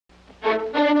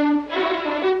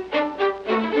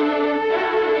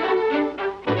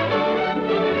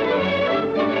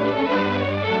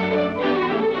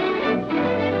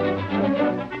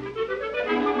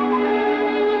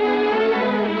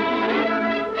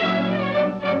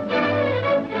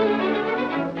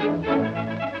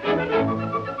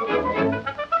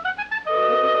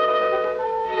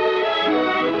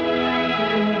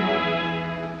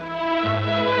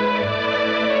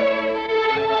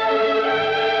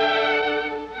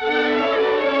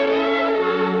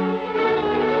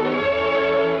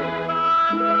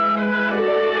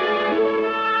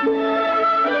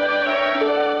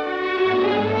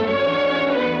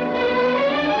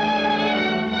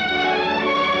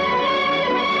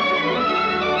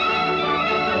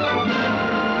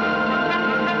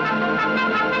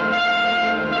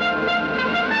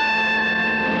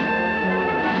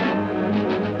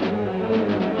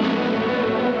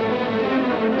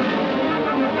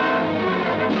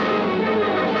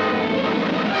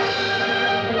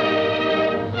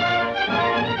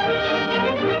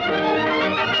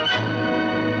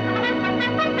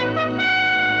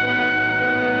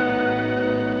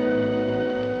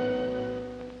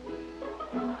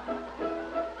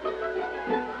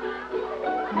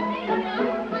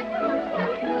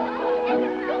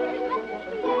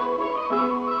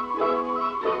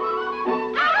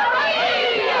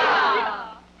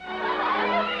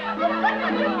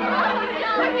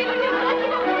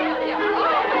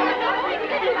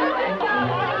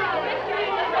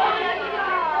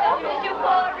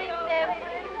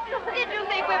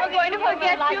going to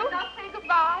forget you? Not say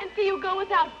goodbye. And see you go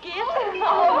without gifts?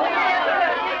 Oh,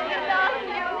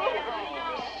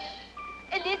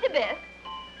 Elizabeth.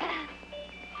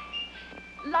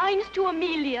 Lines to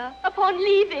Amelia upon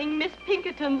leaving Miss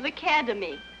Pinkerton's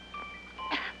academy.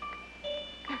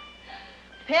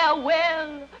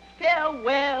 Farewell,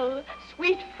 farewell,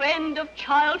 sweet friend of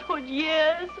childhood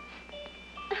years.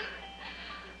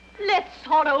 Let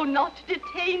sorrow not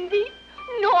detain thee,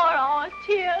 nor our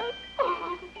tears.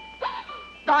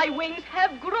 Thy wings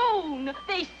have grown,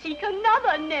 they seek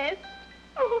another nest.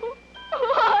 Oh,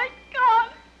 I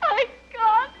can't.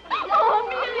 Oh,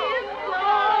 Amelia,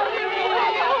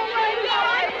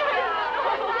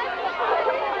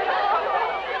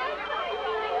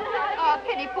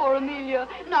 pity poor Amelia.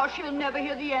 Now she'll never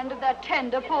hear the end of that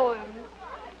tender poem.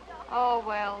 Oh,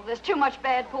 well, there's too much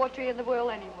bad poetry in the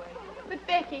world anyway. But,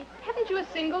 Becky, haven't you a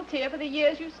single tear for the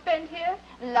years you've spent here?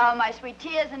 La, my sweet,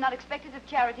 tears are not expected of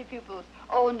charity pupils.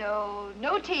 Oh, no,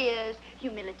 no tears.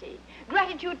 Humility.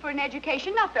 Gratitude for an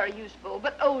education not very useful,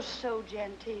 but oh, so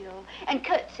genteel. And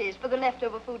curtsies for the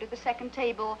leftover food at the second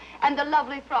table, and the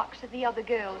lovely frocks that the other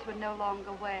girls would no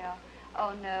longer wear.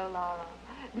 Oh, no, Laura.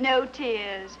 No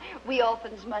tears. We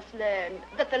orphans must learn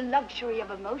that the luxury of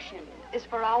emotion is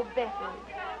for our better.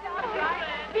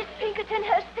 Miss Pinkerton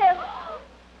herself.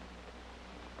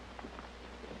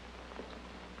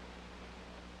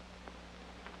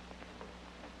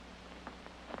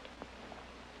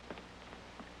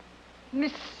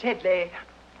 Miss Sedley,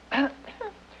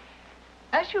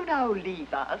 as you now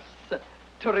leave us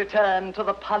to return to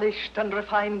the polished and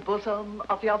refined bosom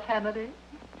of your family,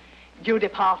 you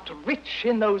depart rich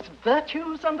in those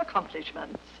virtues and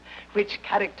accomplishments which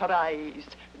characterize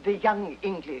the young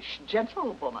English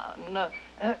gentlewoman.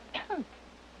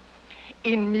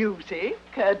 In music,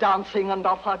 dancing, and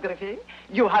orthography,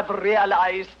 you have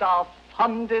realized our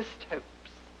fondest hopes.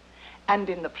 And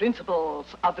in the principles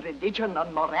of religion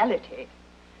and morality,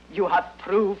 you have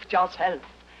proved yourself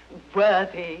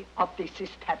worthy of this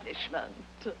establishment.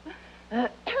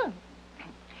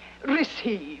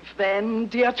 Receive, then,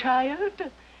 dear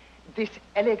child, this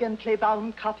elegantly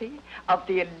bound copy of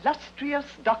the illustrious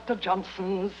Dr.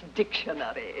 Johnson's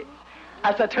dictionary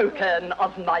as a token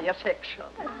of my affection.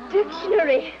 A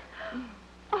dictionary?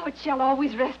 Oh, it shall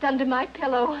always rest under my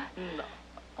pillow. No.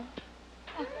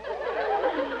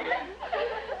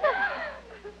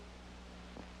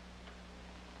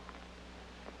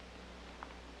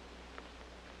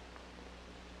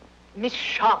 Miss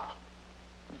Sharp,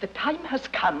 the time has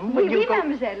come when you go...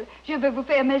 mademoiselle. Je vais vous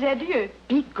faire mes adieux.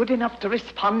 Be good enough to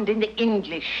respond in the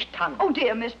English tongue. Oh,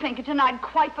 dear Miss Pinkerton, I'd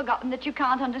quite forgotten that you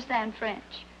can't understand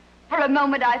French. For a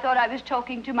moment, I thought I was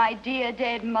talking to my dear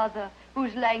dead mother,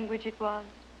 whose language it was.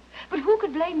 But who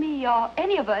could blame me or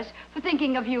any of us for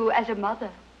thinking of you as a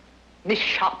mother? Miss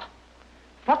Sharp,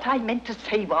 what I meant to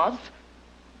say was,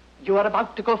 you are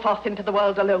about to go forth into the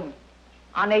world alone,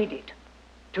 unaided,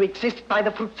 to exist by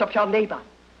the fruits of your labor.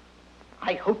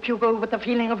 I hope you go with a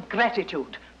feeling of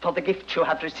gratitude for the gifts you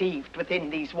have received within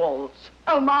these walls.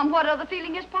 Oh, Mom, what other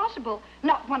feeling is possible?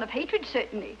 Not one of hatred,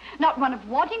 certainly. Not one of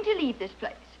wanting to leave this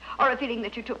place. Or a feeling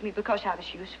that you took me because I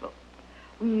was useful.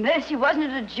 Mercy,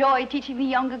 wasn't it a joy teaching the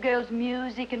younger girls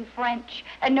music and French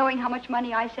and knowing how much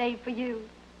money I saved for you?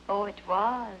 Oh, it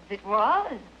was. It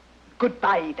was.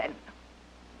 Goodbye, then.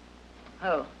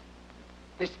 Oh,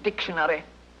 this dictionary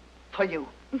for you.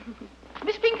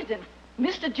 Miss Pinkerton,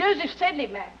 Mr. Joseph Sedley,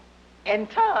 ma'am.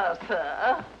 Enter,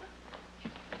 sir.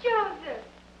 Joseph.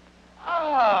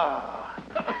 Ah.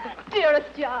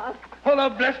 Dearest Giles. Oh, now,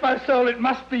 bless my soul, it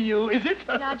must be you, is it?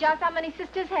 Now, Giles, how many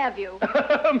sisters have you?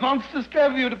 Monstrous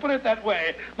clever you to put it that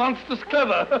way. Monstrous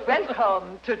clever.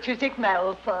 Welcome to Chiswick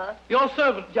Mell, sir. Your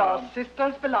servant. Your ma'am.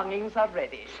 sister's belongings are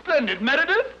ready. Splendid.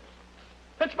 Meredith,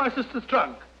 fetch my sister's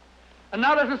trunk. And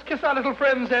now let us kiss our little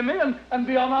friends, Emmy, and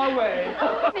be on our way.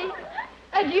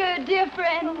 Adieu, dear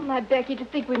friend. Oh, my Becky, to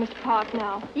think we must part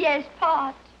now. Yes,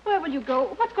 part. Where will you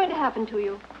go? What's going to happen to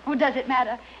you? Oh, does it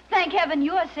matter? Thank heaven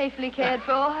you are safely cared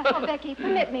for. Oh, Becky,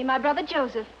 permit me, my brother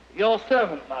Joseph. Your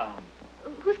servant, ma'am.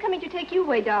 Who's coming to take you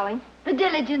away, darling? The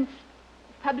diligence.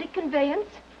 Public conveyance?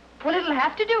 Well, it'll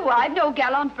have to do. I've no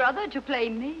gallant brother to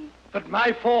claim me. But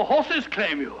my 4 horses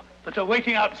claim you, that are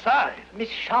waiting outside. Miss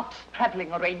Sharp's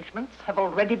traveling arrangements have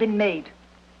already been made.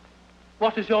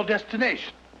 What is your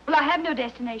destination? Well, I have no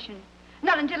destination.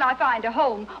 Not until I find a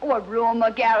home, or a room,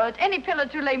 a garret, any pillar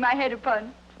to lay my head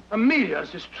upon.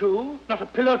 Amelia's is true, not a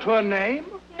pillar to her name.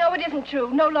 No, it isn't true.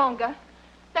 No longer.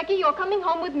 Becky, you're coming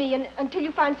home with me until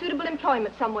you find suitable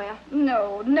employment somewhere.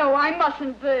 No, I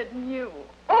mustn't burden you.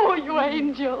 Oh, you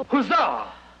angel. Huzzah!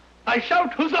 I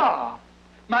shout huzzah!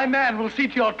 My man will see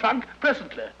to your trunk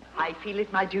presently. I feel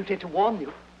it my duty to warn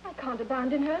you. I can't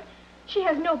abandon her. She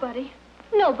has nobody.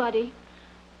 Nobody.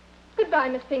 Goodbye,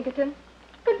 Miss Pinkerton.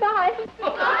 Goodbye. Miss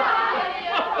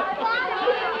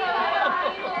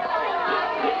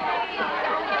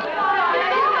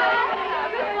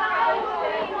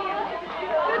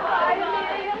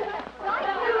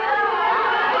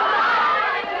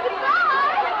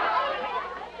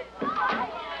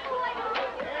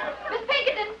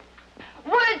Pinkerton,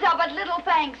 words are but little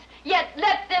thanks, yet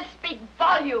let this speak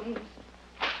volumes.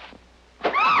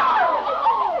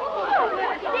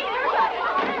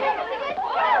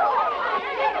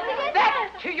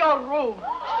 Back to your room.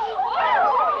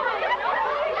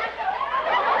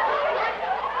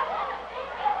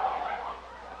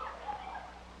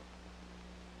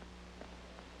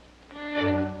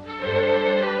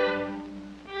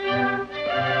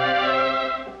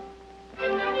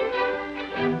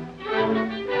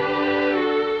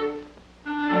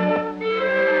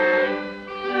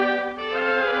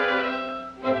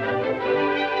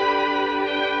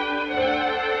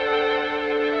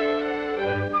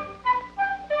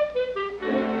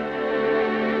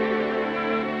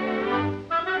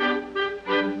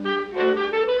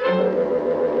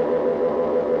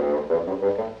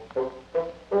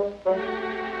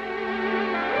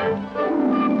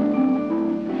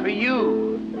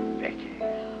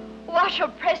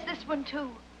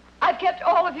 Too. I've kept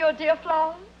all of your dear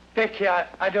flowers. Becky,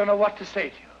 I don't know what to say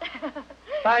to you.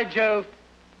 By Jove,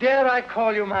 dare I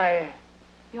call you my...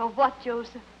 Your what,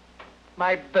 Joseph?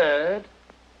 My bird?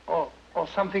 Or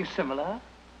something similar?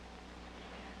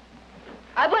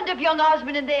 I wonder if young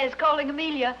Osmond in there is calling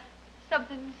Amelia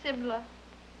something similar.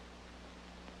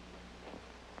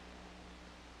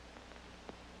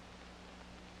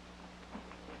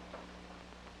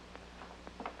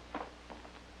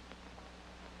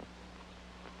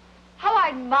 How I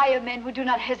admire men who do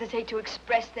not hesitate to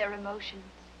express their emotions.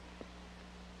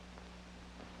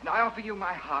 And I offer you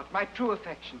my heart, my true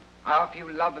affection. I offer you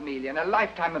love, Amelia, and a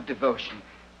lifetime of devotion.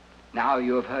 Now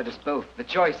you have heard us both. The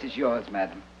choice is yours,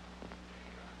 madam.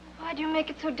 Why do you make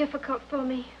it so difficult for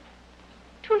me?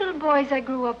 Two little boys I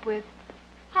grew up with.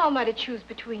 How am I to choose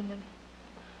between them?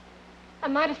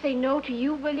 Am I to say no to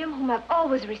you, William, whom I've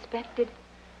always respected?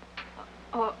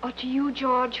 Or to you,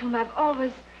 George, whom I've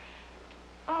always...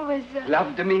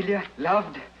 Loved, Amelia,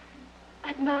 loved.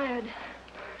 Admired.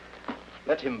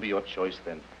 Let him be your choice,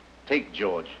 then. Take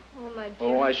George. Oh, my dear.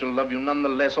 Oh, I shall love you none the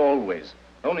less always.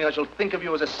 Only I shall think of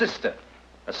you as a sister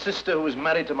who is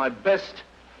married to my best,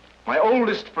 my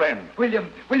oldest friend.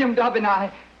 William Dobbin,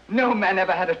 no man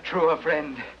ever had a truer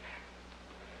friend.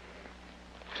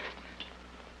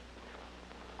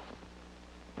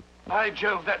 By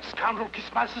Jove, that scoundrel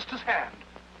kissed my sister's hand.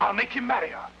 I'll make him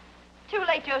marry her. Too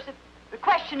late, Joseph. The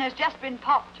question has just been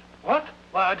popped. What?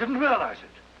 Why, I didn't realize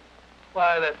it.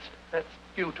 Why, that's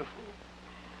beautiful.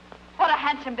 What a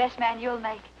handsome best man you'll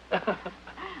make.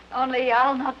 Only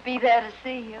I'll not be there to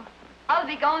see you. I'll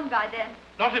be gone by then.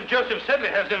 Not if Joseph Sedley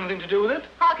has anything to do with it.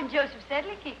 How can Joseph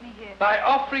Sedley keep me here? By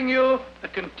offering you the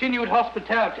continued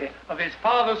hospitality of his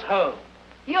father's home.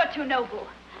 You're too noble.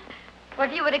 But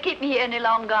if you were to keep me here any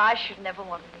longer, I should never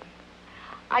want to leave.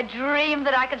 I dreamed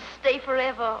that I could stay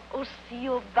forever. Oh, see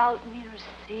you about me,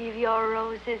 receive your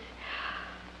roses.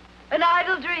 An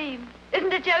idle dream,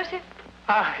 isn't it, Joseph?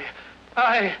 I...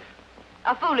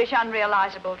 A foolish,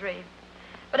 unrealizable dream.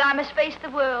 But I must face the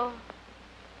world,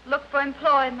 look for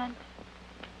employment.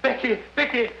 Becky,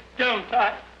 don't.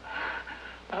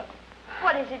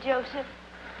 What is it, Joseph?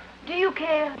 Do you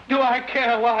care? Do I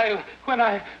care? Why, when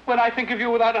I think of you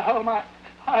without a home,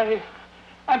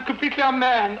 I'm completely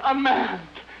unmanned.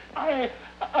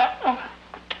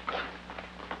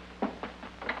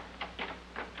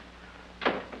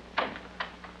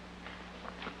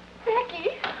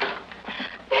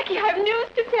 Becky, I have news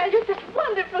to tell you. Such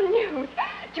wonderful news.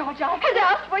 George has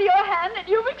asked for your hand and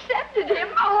you've accepted him.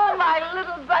 Oh, my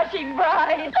little blushing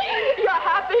bride. You're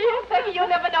happy? Becky, you'll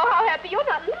never know how happy you're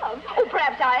not loved. Oh,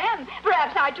 perhaps I am.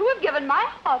 Perhaps I, too, have given my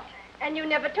heart. And you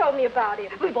never told me about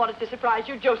him. We wanted to surprise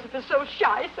you. Joseph is so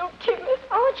shy, so timid.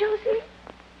 Oh, Josie.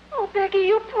 Oh, Becky,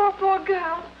 you poor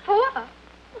girl. Poor?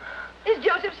 Is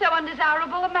Joseph so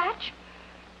undesirable a match?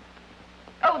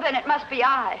 Oh, then it must be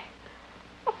I.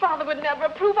 Oh, Father would never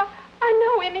approve. I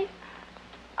know him.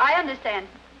 I understand.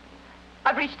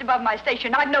 I've reached above my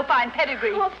station. I've no fine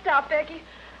pedigree. Oh, stop, Becky.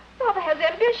 Father has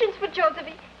ambitions for Joseph.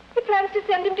 He plans to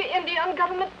send him to India on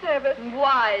government service.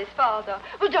 Wise father.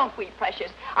 Well, don't weep,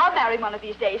 precious. I'll marry one of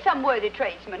these days, some worthy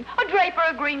tradesman, a draper,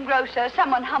 a greengrocer,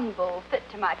 someone humble, fit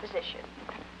to my position.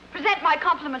 Present my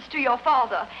compliments to your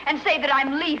father and say that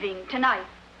I'm leaving tonight.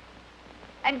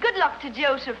 And good luck to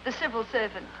Joseph, the civil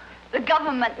servant. The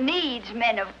government needs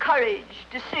men of courage,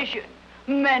 decision,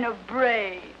 men of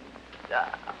brains.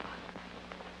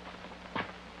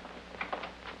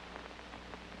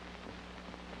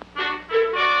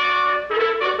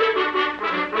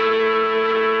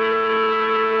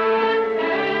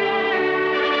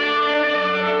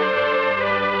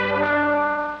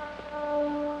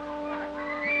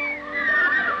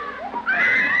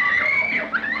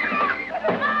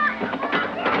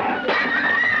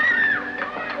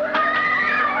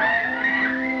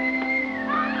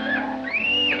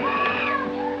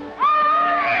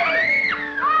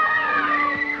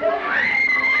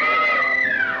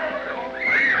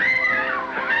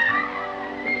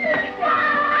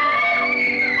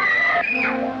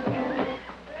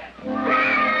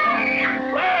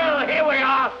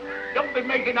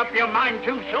 Up your mind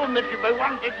too soon that you be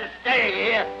wanted to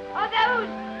stay here. Are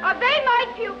they my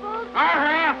pupils?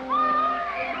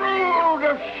 Brood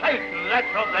of Satan,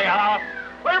 that's what they are.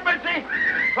 Well, Missy,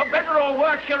 for better or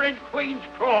worse, you're in Queen's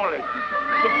Crawley.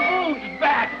 The food's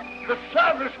bad, the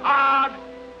service hard,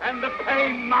 and the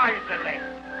pay miserly.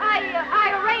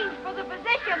 I arranged for the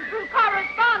position through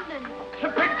correspondence.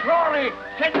 Sir Pitt Crawley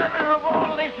said nothing of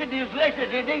all this in his letter,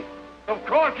 did he? Of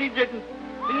course he didn't.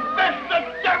 He's best the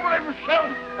devil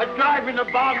himself at driving a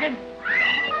bargain. What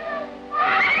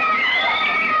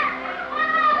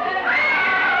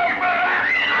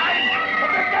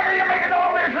the devil are you making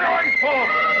all this noise for?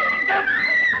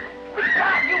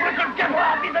 You little devil,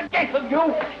 I'll be the death of you.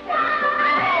 Oh,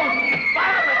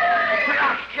 violence,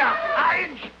 crush your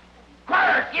hides.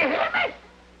 Quiet, you hear me?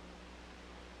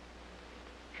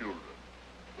 Children,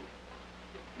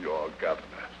 your governor.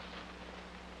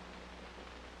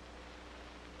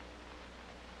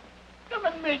 Come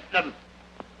and meet them.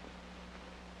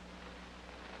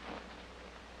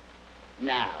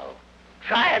 Now,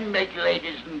 try and make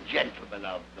ladies and gentlemen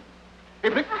of them.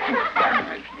 If it's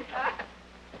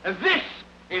and this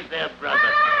is their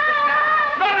brother.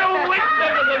 Not a whit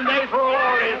better than they for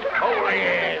all his holy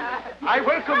years. I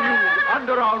welcome you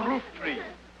under our roof tree.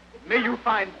 May you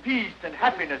find peace and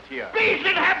happiness here. Peace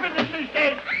and happiness, he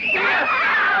said.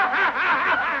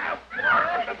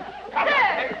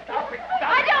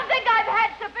 I don't think I've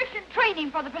had sufficient training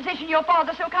for the position your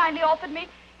father so kindly offered me.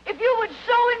 If you would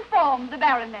so inform the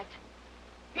baronet.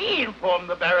 He informed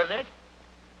the baronet.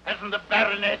 Hasn't the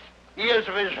baronet ears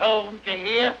of his own to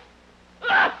hear?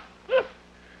 Bless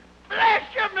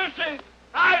you, missy.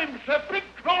 I'm Sir Pitt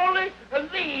Crawley, and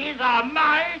these are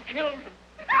my children.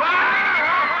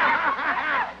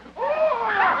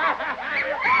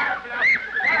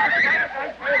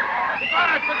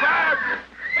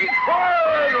 Be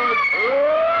quiet!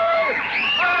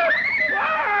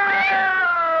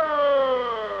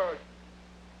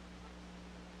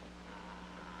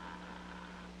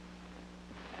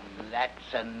 And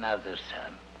that's another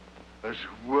son, as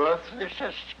worthless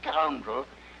a scoundrel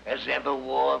as ever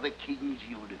wore the king's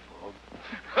uniform.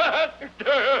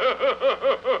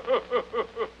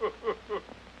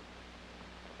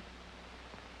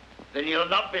 Then you'll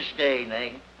not be staying,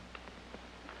 eh?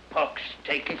 Pox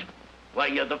take it. Why,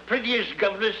 you're the prettiest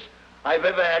governess I've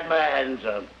ever had my hands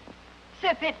on.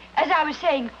 Sir Pitt, as I was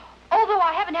saying, although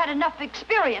I haven't had enough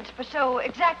experience for so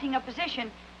exacting a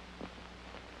position,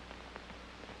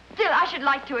 still I should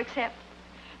like to accept.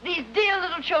 These dear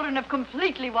little children have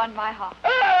completely won my heart.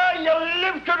 Ah, you'll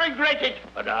live to regret it,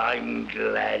 but I'm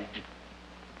glad.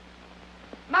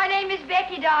 My name is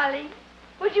Becky, darling.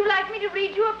 Would you like me to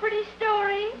read you a pretty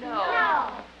story?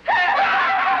 No.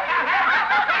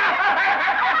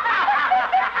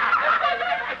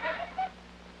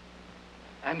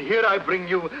 And here I bring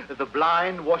you The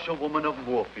Blind Washerwoman of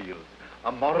Moorfields,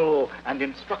 a moral and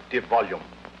instructive volume.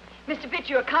 Mr. Pitt,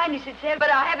 you're kindly sincere,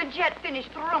 but I haven't yet finished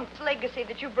Rump's legacy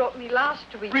that you brought me last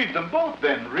week. Read them both,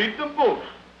 then. Read them both.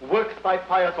 Works by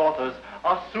pious authors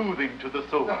are soothing to the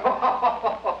soul.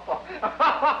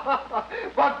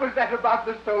 What was that about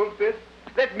the soul, Pitt?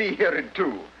 Let me hear it,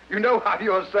 too. You know how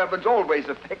your sermons always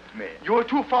affect me. You are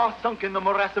too far sunk in the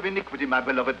morass of iniquity, my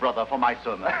beloved brother, for my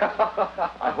sermon.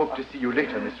 I hope to see you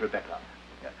later, Miss Rebecca.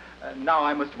 Now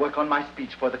I must work on my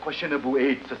speech for the Questionable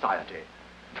Aid Society.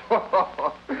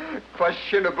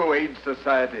 Questionable Aid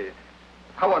Society.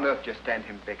 How on earth do you stand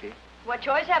him, Becky? What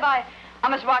choice have I? I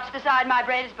must watch the side my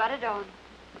bread is buttered on.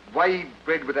 Why eat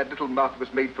bread with that little mouth that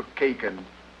was made for cake and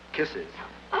kisses?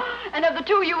 And of the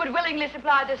two, you would willingly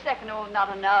supply the second. Oh,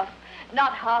 not enough.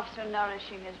 Not half so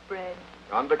nourishing as bread.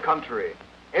 On the contrary,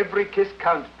 every kiss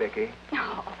counts, Becky.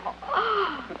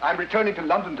 I'm returning to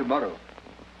London tomorrow.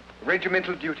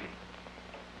 Regimental duty.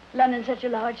 London's such a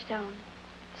large town.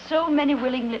 So many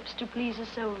willing lips to please a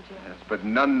soldier. Yes, but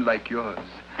none like yours.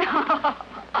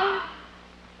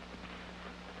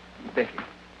 Becky,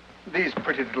 these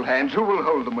pretty little hands, who will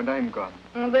hold them when I'm gone?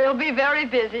 They'll be very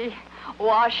busy.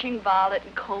 Washing Violet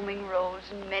and combing Rose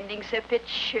and mending Sir Pitt's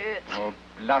shirts. Oh,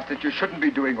 blast it, you shouldn't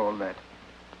be doing all that.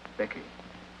 Becky,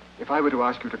 if I were to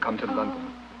ask you to come to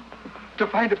London, to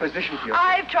find a position for yourself...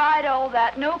 I've tried all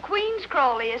that. No Queen's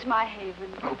Crawley is my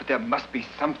haven. Oh, but there must be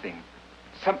something.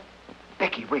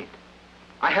 Becky, wait.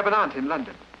 I have an aunt in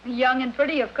London. Young and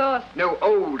pretty, of course. No,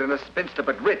 old and a spinster,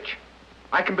 but rich.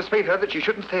 I can persuade her that she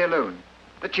shouldn't stay alone,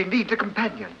 that she needs a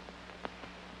companion.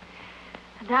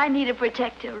 And I need a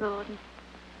protector, Rawdon.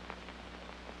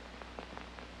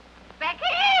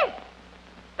 Becky!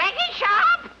 Becky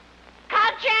Sharp!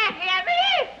 Can't you hear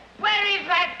me? Where is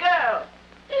that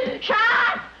girl?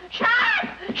 Sharp!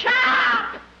 Sharp!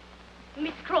 Sharp!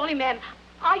 Miss Crawley, ma'am,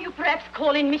 are you perhaps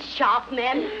calling Miss Sharp,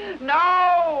 ma'am?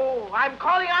 No! I'm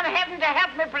calling on heaven to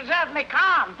help me preserve me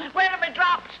calm. Where are my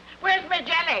drops? Where's my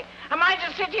jelly? Am I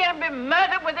to sit here and be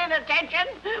murdered with inattention?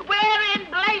 Where in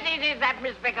blazes is that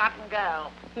misbegotten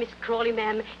girl? Miss Crawley,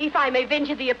 ma'am, if I may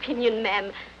venture the opinion,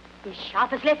 ma'am, Miss Sharp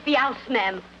has left the house,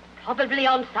 ma'am, probably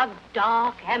on some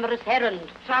dark, amorous errand.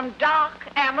 Some dark,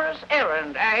 amorous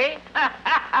errand, eh?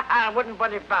 I wouldn't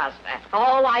put it past her.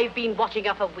 Oh, I've been watching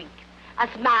her for weeks. A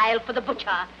smile for the butcher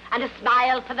and a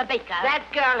smile for the baker. That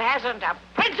girl hasn't a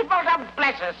principle to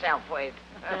bless herself with.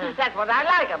 That's what I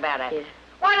like about her. Yes.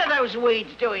 What are those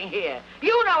weeds doing here?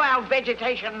 You know how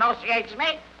vegetation nauseates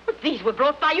me. But these were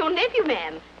brought by your nephew,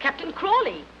 ma'am, Captain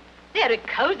Crawley. They're a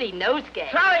cozy nosegay.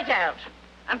 Throw it out.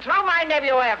 And throw my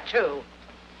nephew out, too.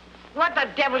 What the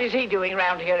devil is he doing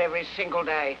round here every single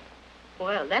day?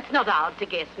 Well, that's not hard to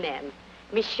guess, ma'am.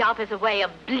 Miss Sharp has a way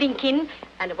of blinking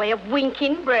and a way of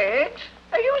winking. Briggs,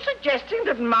 are you suggesting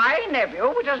that my nephew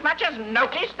would as much as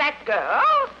notice that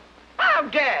girl? How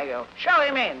dare you? Show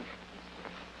him in.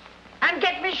 And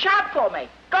get Miss Sharp for me.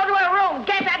 Go to her room.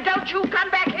 Get her. Don't you come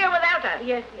back here without her.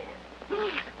 Yes,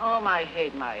 ma'am. Oh, my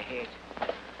head, my head.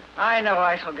 I know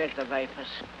I shall get the vapors.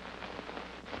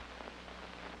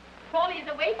 Crawley is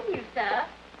awaiting you, sir.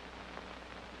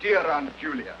 Dear Aunt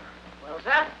Julia. Well,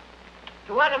 sir,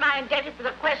 to what am I indebted for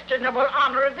the questionable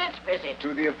honor of this visit?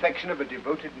 To the affection of a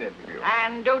devoted nephew.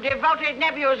 And do devoted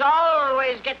nephews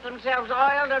always get themselves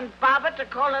oiled and barbered to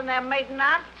call in their maiden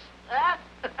aunts? Huh?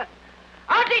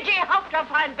 Or did ye hope to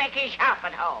find Becky Sharp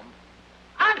at home?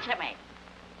 Answer me.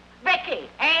 Becky,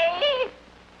 eh?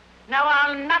 No,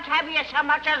 I'll not have you so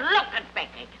much as look at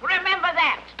Becky. Remember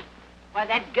that. Why,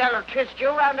 that girl will twist you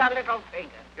round her little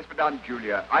finger. Yes, but Aunt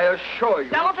Julia, I assure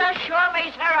you... Don't assure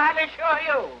me, sir. I'll assure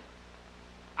you.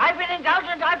 I've been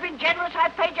indulgent, I've been generous,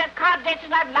 I've paid your card debts,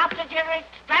 and I've laughed at your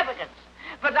extravagance.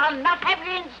 But I'll not have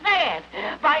you ensnared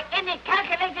by any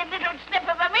calculated little slip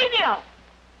of a menial.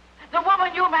 The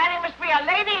woman you marry must be a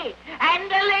lady,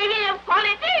 and a lady of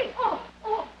quality.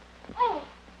 Oh.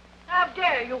 How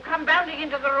dare you come bounding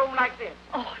into the room like this?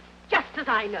 Oh, just as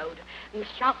I knowed. Miss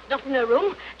Sharp's not in her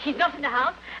room. She's not in the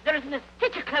house. There isn't a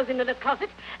stitch of clothing in the closet.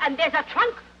 And there's a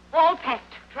trunk all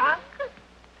packed. Trunk?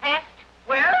 Packed?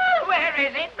 Well, where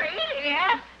is it? Really,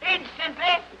 here?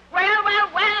 Instantly? Well.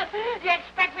 You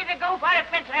expect me to go for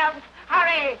it myself?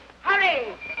 Hurry.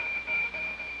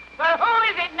 Well, who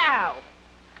is it now?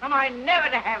 Am I never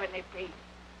to have any peace?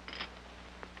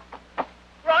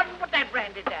 Rawdon, put that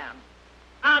brandy down.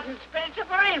 Ardent spirits are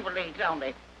for invalids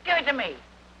only. Give it to me.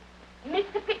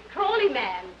 Mr. Pitt Crawley,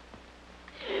 ma'am.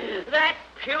 That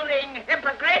puling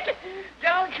hypocrite!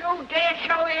 Don't you dare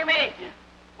show him in.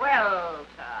 Well,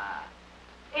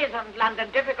 sir, isn't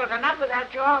London difficult enough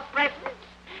without your presence?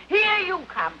 Here you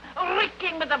come,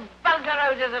 reeking with the vulgar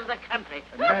odors of the country.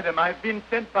 Madam, I've been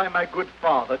sent by my good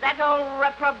father. That old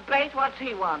reprobate, what's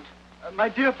he want? My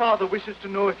dear father wishes to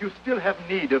know if you still have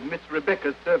need of Miss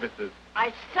Rebecca's services.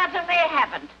 I certainly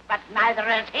haven't, but neither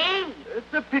has he.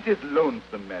 Sir Pitt is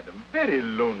lonesome, madam. Very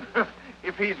lonesome.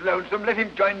 If he's lonesome, let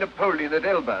him join Napoleon at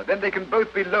Elba. Then they can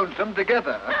both be lonesome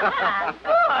together.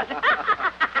 Good.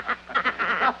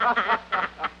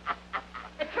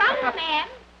 The trunk, ma'am.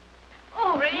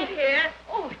 Oh, bring it here.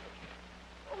 Oh.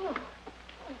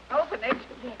 Open it.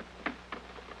 Yes.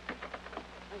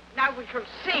 Now we shall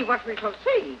see what we shall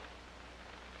see.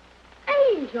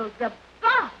 Angels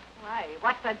above. Why,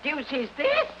 what the deuce is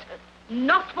this?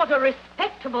 Not what a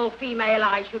respectable female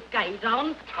eye should gaze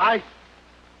on. Tight.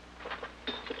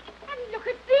 And look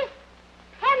at this.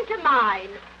 Pantomime.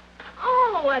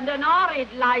 Oh, and an horrid,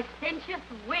 licentious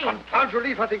wig. Confound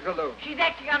relief, I think, alone. She's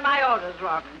acting on my orders,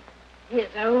 Rawdon.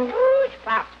 Here's a rouge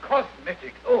pot.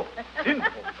 Cosmetic. Oh,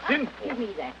 sinful. Give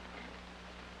me that.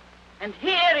 And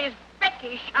here is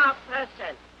Becky Sharp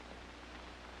herself.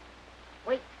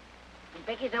 Wait, in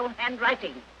Becky's own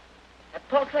handwriting. A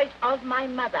portrait of my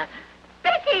mother.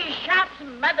 Becky Sharp's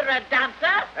mother a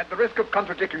dancer? At the risk of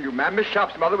contradicting you, ma'am, Miss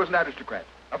Sharp's mother was an aristocrat.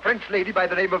 A French lady by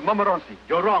the name of Montmorency.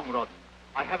 You're wrong, Rawdon.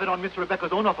 I have it on Miss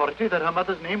Rebecca's own authority that her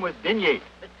mother's name was Denier.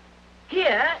 But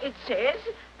here it says,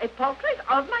 a portrait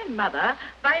of my mother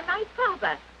by my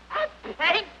father. A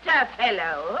painter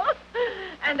fellow.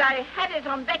 And I had it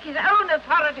on Becky's own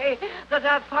authority that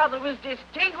her father was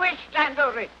distinguished and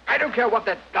rich. I don't care what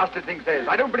that dastard thing says.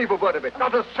 I don't believe a word of it.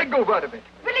 Not a single word of it.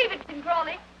 Believe it, Tim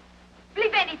Crawley.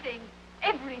 Believe anything.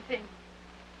 Everything.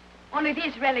 Only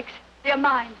these relics, they're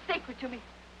mine, sacred to me.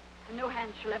 And no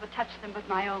hand shall ever touch them but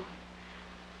my own.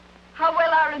 How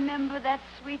well I remember that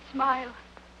sweet smile.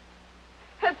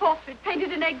 Her portrait,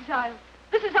 painted in exile.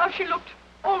 This is how she looked,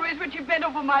 always when she bent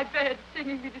over my bed,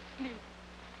 singing me to sleep.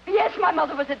 Yes, my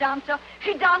mother was a dancer.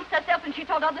 She danced herself and she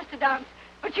taught others to dance.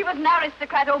 But she was an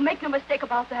aristocrat, oh, make no mistake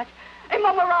about that. A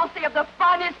Montmorency of the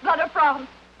finest blood of France.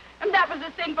 And that was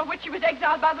the sin for which she was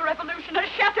exiled by the Revolution. Her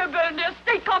chateau burned, her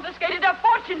estate confiscated, her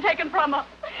fortune taken from her.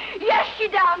 Yes, she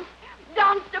danced.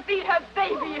 Danced to feed her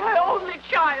baby, her only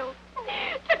child.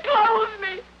 To clothe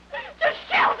me. To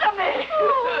shelter me.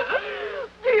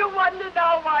 Do you wonder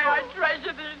now why I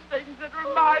treasure these things that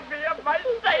remind me of my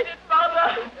sainted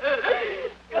mother?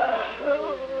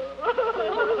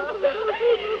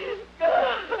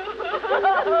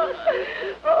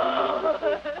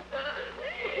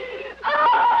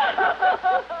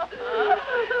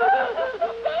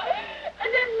 And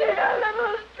then see a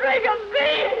little string of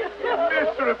beads.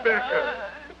 Miss Rebecca,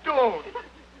 don't.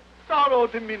 Sorrow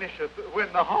diminisheth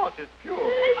when the heart is pure.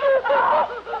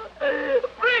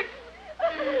 Briggs!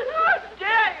 How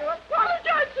dare you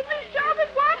apologize to me, Sharp,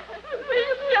 at once?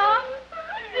 Miss Sharp!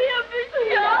 Dear Miss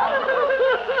Sharp!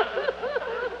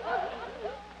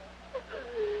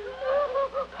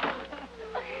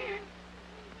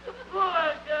 The poor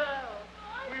girl.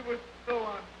 We were so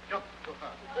unjust to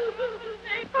her.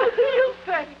 You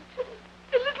faint.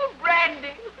 A little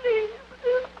brandy, please.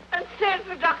 And send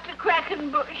for Dr.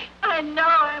 Quackenbush. I know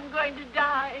I'm going to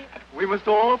die. We must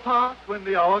all pass when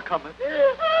the hour cometh.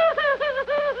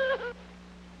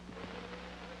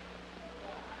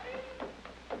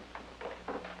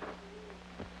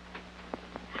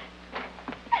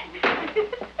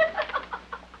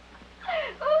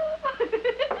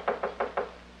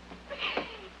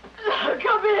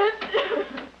 Come in.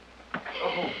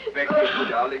 Oh, Becky,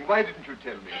 darling, why didn't you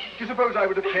tell me? Do you suppose I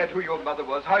would have cared who your mother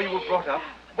was, how you were brought up?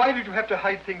 Why did you have to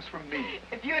hide things from me?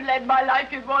 If you'd led my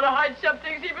life, you'd want to hide some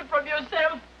things even from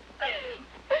yourself.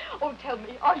 Oh, tell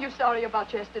me, are you sorry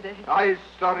about yesterday? I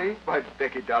sorry? Why,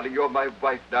 Becky, darling, you're my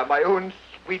wife now, my own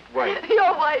sweet wife.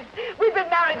 Your wife. We've been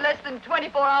married less than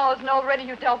 24 hours, and already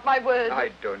you doubt my word. I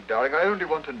don't, darling. I only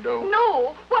want to know.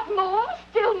 No. What more?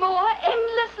 Still more?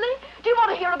 Endlessly? Do you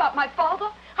want to hear about my father?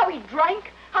 How he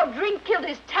drank? How drink killed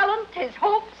his talent, his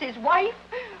hopes, his wife?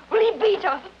 Well, he beat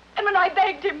her. And when I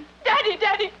begged him, Daddy,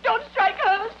 Daddy, don't strike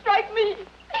her, strike me.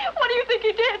 What do you think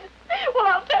he did? Well,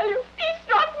 I'll tell you. He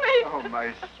struck me. Oh,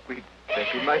 my sweet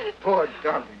Becky, my poor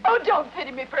darling. Oh, don't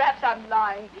pity me. Perhaps I'm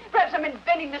lying. Perhaps I'm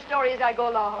inventing the story as I go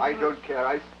along. I don't care.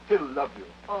 I still love you.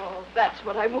 Oh, that's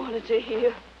what I wanted to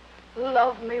hear.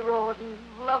 Love me, Rawdon.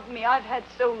 Love me. I've had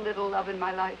so little love in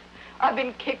my life. I've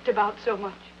been kicked about so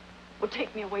much. Well,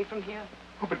 take me away from here.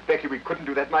 Oh, but Becky, we couldn't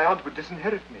do that. My aunt would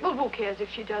disinherit me. Well, who cares if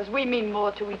she does? We mean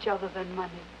more to each other than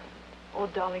money. Oh,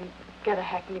 darling, get a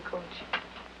hackney coach.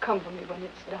 Come for me when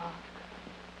it's dark.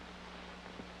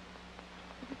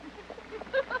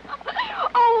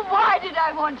 Oh, why did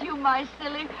I want you, my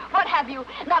silly? What have you?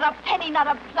 Not a penny, not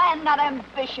a plan, not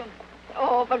ambition.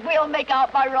 Oh, but we'll make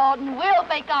out, my Rawdon. We'll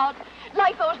make out.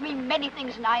 Life owes me many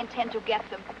things, and I intend to get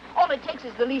them. All it takes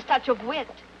is the least touch of wit.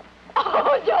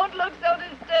 Oh, don't look so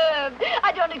disturbed.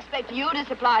 I don't expect you to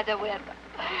supply the wit.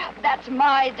 That's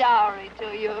my dowry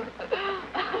to you.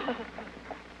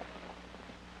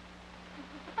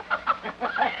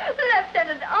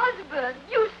 Lieutenant Osborne,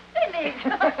 you cynic.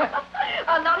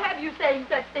 I'll not have you saying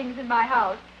such things in my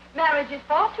house. Marriage is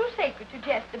far too sacred to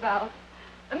jest about.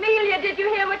 Amelia, did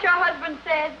you hear what your husband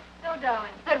said? No,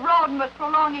 darling. That Rawdon was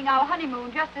prolonging our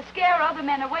honeymoon just to scare other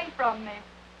men away from me.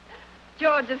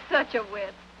 George is such a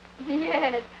wit.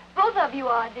 Yes, both of you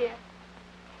are, dear.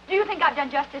 Do you think I've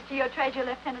done justice to your treasure,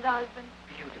 Lieutenant Osborne?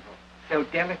 Beautiful. So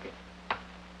delicate.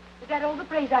 Is that all the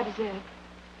praise I deserve?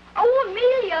 Oh,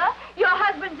 Amelia, your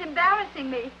husband's embarrassing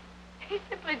me. He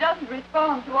simply doesn't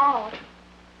respond to all.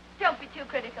 Don't be too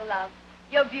critical, love.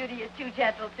 Your beauty is too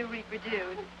gentle to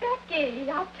reproduce. Becky,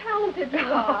 how talented you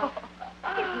are.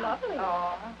 He's lovely.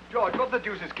 George, what the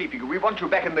deuce is keeping you? We want you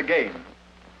back in the game.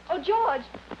 Oh, George,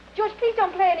 George, please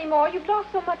don't play anymore. You've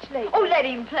lost so much lately. Oh, let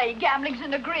him play. Gambling's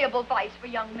an agreeable vice for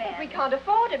young men. We can't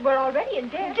afford it. We're already in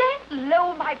debt. Debt?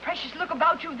 Lo, my precious, look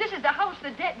about you. This is the house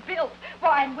the debt built.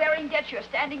 Why, and wearing debt, you're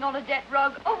standing on a debt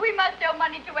rug. Oh, we must owe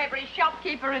money to every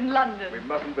shopkeeper in London. We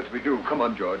mustn't, but we do. Come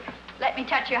on, George. Let me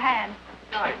touch your hand.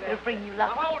 It'll bring you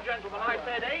luck. Now, gentlemen, I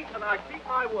said 8, and I keep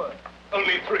my word.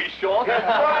 Only 3 short.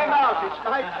 Try him out. It's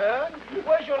my turn.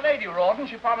 Where's your lady, Rawdon?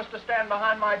 She promised to stand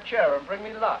behind my chair and bring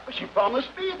me luck. She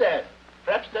promised me that.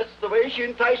 Perhaps that's the way she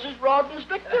entices Rawdon's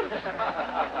victims.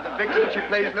 The vixen, she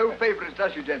plays no favorites,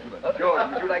 does she, gentlemen? George,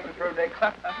 would you like to throw next?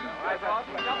 How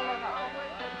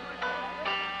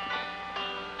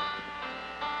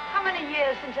many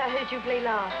years since I heard you play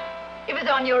last? It was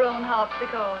on your own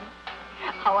harpsichord.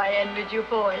 How I envied you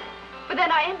for it. But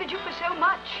then I envied you for so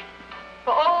much.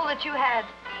 For all that you had,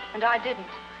 and I didn't.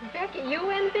 Becky,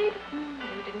 you envied?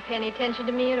 You didn't pay any attention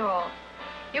to me at all.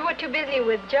 You were too busy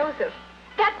with Joseph.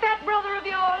 That fat brother of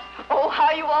yours? Oh, how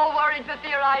you all worried for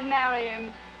fear I'd marry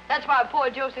him. That's why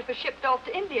poor Joseph was shipped off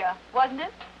to India, wasn't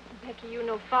it? Becky, you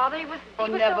know Father, he was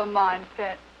never mind,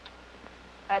 pet.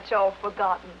 That's all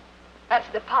forgotten. That's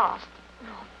the past.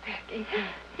 Oh, Becky,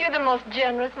 you're the most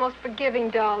generous, most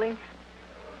forgiving darling.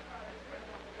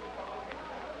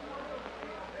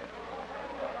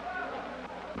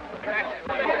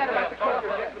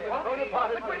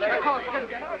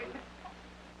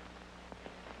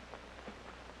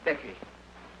 Becky,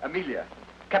 Amelia,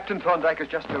 Captain Thorndyke has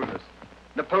just told us.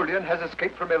 Napoleon has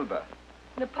escaped from Elba.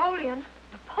 Napoleon?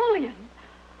 Napoleon?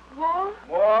 War?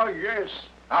 War, yes.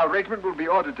 Our regiment will be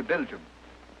ordered to Belgium.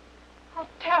 How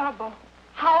terrible.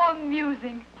 How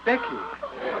amusing. Becky,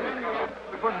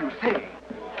 what are you saying?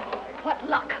 What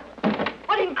luck.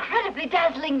 What incredibly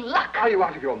dazzling luck. Are you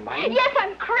out of your mind? Yes,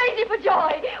 I'm crazy for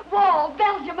joy. War,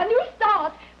 Belgium, a new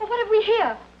start. Well, what have we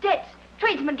here? Debts,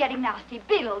 tradesmen getting nasty,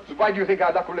 bills. Why do you think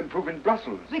our luck will improve in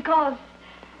Brussels? Because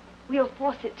we'll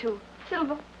force it to.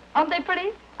 Silver. Aren't they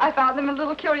pretty? I found them in a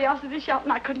little curiosity shop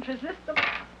and I couldn't resist them.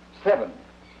 7.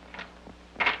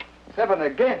 7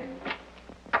 again.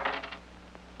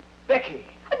 Becky.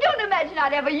 Don't imagine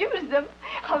I'd ever use them.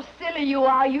 How silly you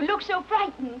are. You look so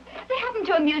frightened. They happened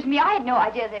to amuse me. I had no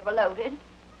idea they were loaded.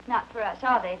 Not for us,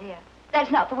 are they, dear?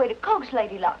 That's not the way to coax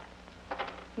Lady Luck.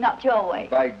 Not your way.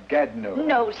 By gad, no.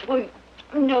 No, sweet.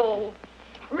 No.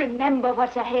 Remember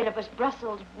what's ahead of us,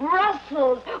 Brussels.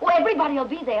 Brussels! Oh, everybody will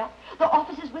be there. The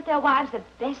officers with their wives, the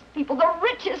best people, the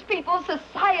richest people,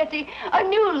 society. A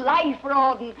new life,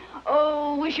 Rawdon.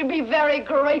 Oh, we should be very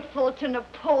grateful to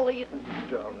Napoleon.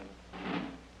 Darling.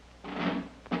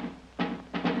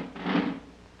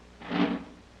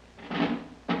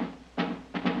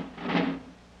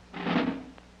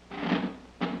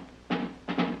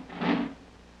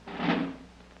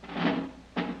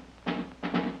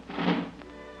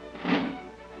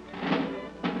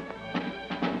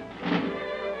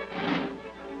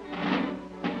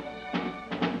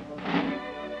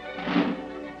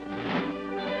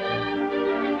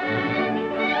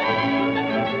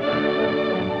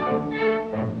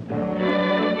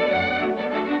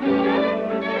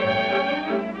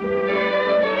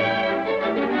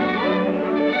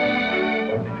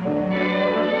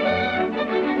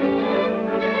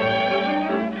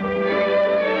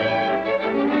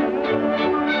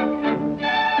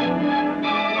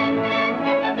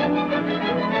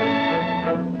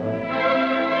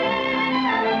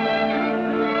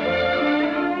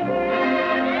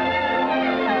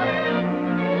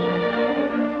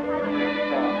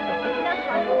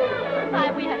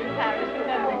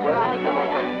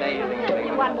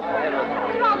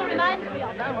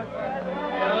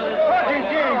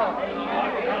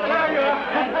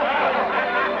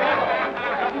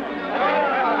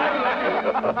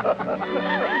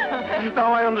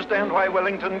 Now I understand why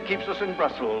Wellington keeps us in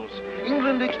Brussels.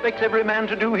 England expects every man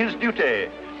to do his duty.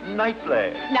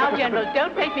 Nightly. Now, General,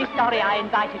 don't make me sorry I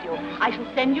invited you. I shall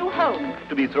send you home.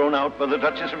 To be thrown out by the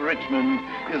Duchess of Richmond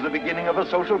is the beginning of a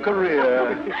social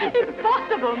career.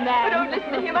 Impossible, man. But don't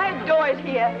listen to him. I adore it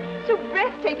here. So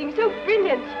breathtaking, so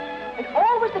brilliant. And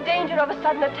always the danger of a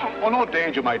sudden attack. Oh, no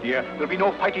danger, my dear. There'll be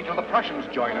no fighting till the Prussians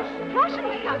join us.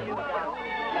 Prussians come.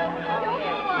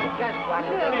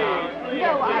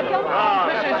 No, I don't.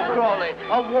 Mrs. Crawley,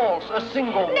 a waltz, a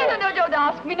single waltz. No, don't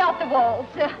ask me, not the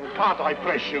waltz. Can't I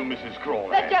press you, Mrs.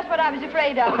 Crawley? That's just what I was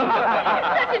afraid of.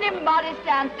 Such an immodest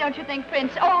dance, don't you think,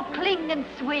 Prince? Oh, cling and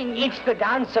swing. It's the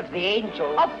dance of the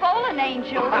angels. Of fallen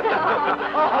angels.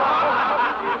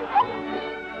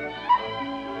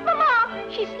 Mama,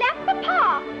 she slapped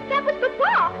Papa. That was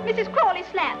Papa Mrs. Crawley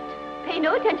slapped. Pay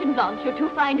no attention, Blanche. You're too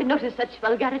fine to notice such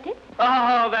vulgarity.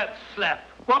 Oh, that slap.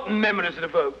 What memories it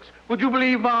evokes. Would you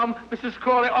believe, Ma'am, Mrs.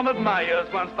 Crawley honoured my ears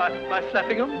once by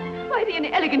slapping them? Why, the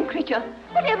inelegant creature.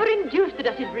 Whatever induced the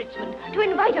Duchess of Richmond to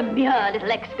invite a mere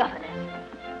little ex-governess?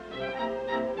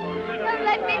 Don't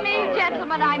let me leave,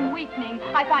 gentlemen. I'm weakening.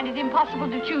 I find it impossible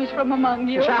to choose from among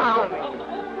you.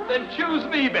 Then choose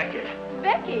me, Becky.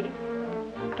 Becky?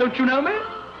 Don't you know me?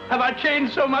 Have I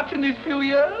changed so much in these few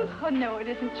years? Oh, no, it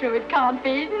isn't true. It can't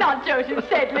be. Not Joseph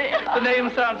Sedley. The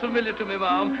name sounds familiar to me,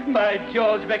 Ma'am. By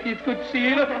George, Becky, it's good to see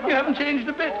you. You haven't changed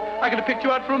a bit. I could have picked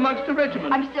you out from amongst the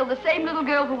regiment. I'm still the same little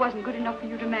girl who wasn't good enough for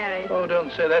you to marry. Oh,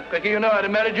 don't say that, Becky. You know I'd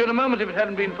have married you in a moment if it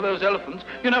hadn't been for those elephants.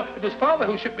 You know, it was Father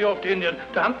who shipped me off to India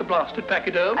to hunt the blasted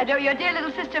pachyderm. I know your dear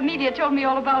little sister Amelia told me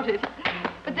all about it.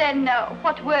 But then,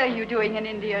 what were you doing in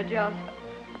India, John?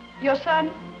 Your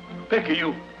son? Becky,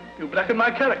 you blackened my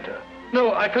character.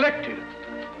 No, I collected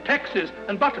taxes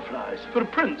and butterflies for a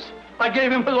prince. I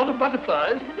gave him a lot of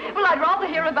butterflies. Well, I'd rather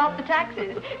hear about the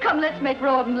taxes. Come, let's make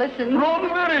Rawdon listen. Rawdon,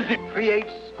 where is he? 3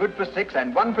 8s, good for 6,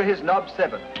 and 1 for his knob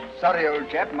 7. Sorry, old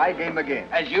chap, my game again.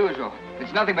 As usual.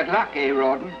 It's nothing but luck, eh,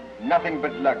 Rawdon? Nothing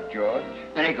but luck, George.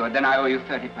 Very good, then I owe you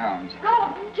 £30.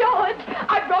 Rawdon, George,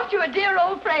 I brought you a dear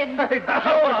old friend.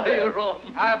 How are you,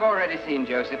 Rawdon? I've already seen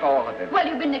Joseph, all of him. Well,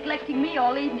 you've been neglecting me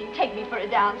all evening. Take me for a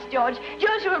dance, George.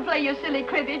 Joseph will play your silly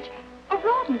cribbage. Oh,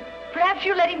 Rawdon, perhaps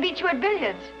you'll let him beat you at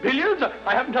billiards. Billiards?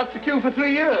 I haven't touched the cue for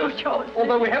 3 years. Oh, George.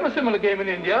 Although we have a similar game in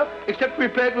India, except we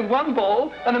play it with 1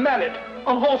 ball and a mallet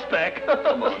on horseback.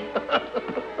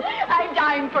 I'm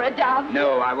dying for a dance.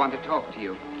 No, I want to talk to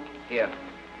you. Here.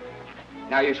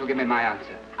 Now you shall give me my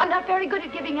answer. I'm not very good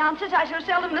at giving answers. I so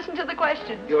seldom listen to the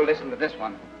questions. You'll listen to this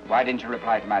one. Why didn't you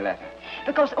reply to my letter?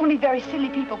 Because only very silly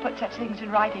people put such things in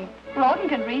writing. Rawdon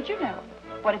can read, you know.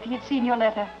 What if he had seen your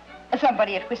letter?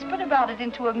 Somebody had whispered about it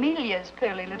into Amelia's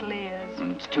pearly little ears.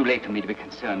 It's too late for me to be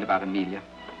concerned about Amelia.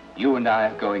 You and I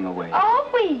are going away. Are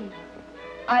we?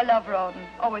 I love Rawdon.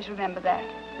 Always remember that.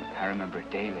 I remember it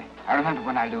daily. I remember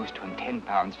when I lose to him £10,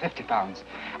 £50.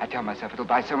 I tell myself it'll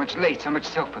buy so much lace, so much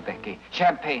silk for Becky.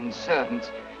 Champagne,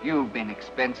 servants. You've been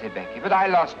expensive, Becky, but I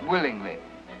lost willingly.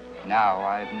 Now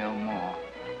I've no more.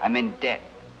 I'm in debt.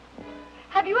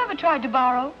 Have you ever tried to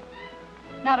borrow?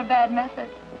 Not a bad method.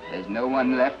 There's no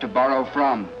one left to borrow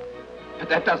from. But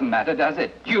that doesn't matter, does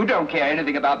it? You don't care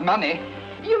anything about money.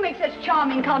 You make such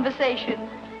charming conversation.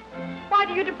 Why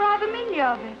do you deprive Amelia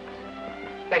of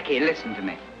it? Becky, listen to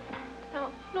me.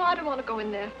 No, I don't want to go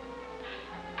in there.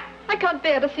 I can't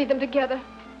bear to see them together.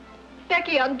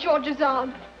 Becky on George's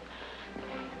arm.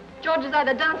 George is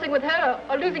either dancing with her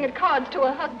or losing at cards to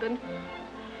her husband.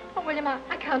 Oh, William,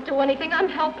 I can't do anything. I'm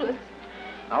helpless.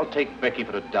 I'll take Becky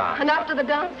for a dance. And after the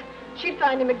dance, she'd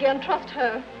find him again. Trust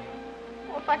her.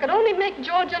 Oh, if I could only make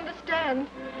George understand.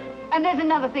 And there's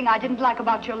another thing I didn't like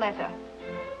about your letter.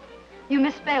 You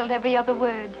misspelled every other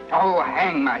word. Oh,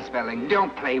 hang my spelling.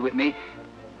 Don't play with me.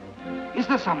 Is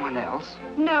there someone else?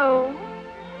 No.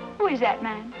 Who is that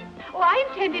man? Oh, I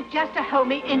intended just a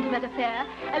homely, intimate affair.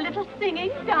 A little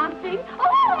singing, dancing.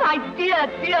 Oh, my dear,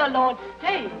 dear Lord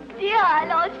Stane. Dear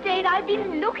Lord Stane, I've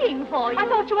been looking for you. I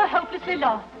thought you were hopelessly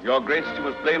lost. Your Grace, you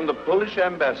must blame the Polish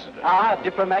ambassador. Ah,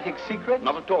 diplomatic secret?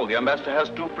 Not at all. The ambassador has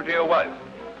too pretty a wife.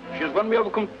 She has won me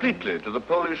over completely to the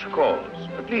Polish cause.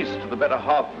 At least to the better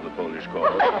half of the Polish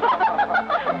cause.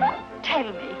 Tell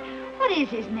me, what is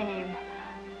his name?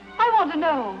 I want to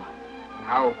know.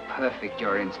 How perfect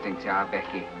your instincts are,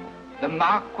 Becky. The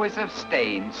Marquis of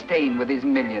Stane, Stane with his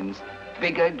millions.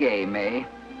 Bigger game, eh?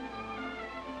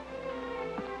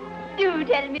 Do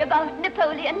tell me about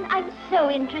Napoleon. I'm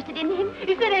so interested in him.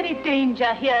 Is there any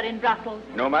danger here in Brussels?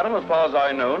 No, madam, as far as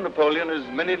I know, Napoleon is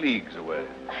many leagues away.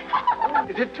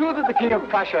 Is it true that the King of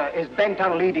Prussia is bent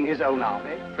on leading his own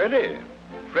army?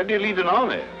 Freddie lead an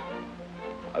army.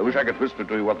 I wish I could whisper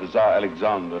to you what the Tsar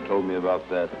Alexander told me about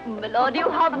that. My lord, you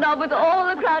hobnob with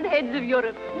all the crowned heads of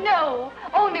Europe. No,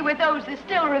 only with those that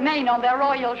still remain on their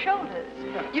royal shoulders.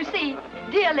 You see,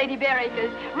 dear Lady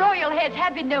Bareacres, royal heads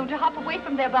have been known to hop away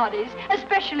from their bodies,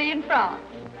 especially in France.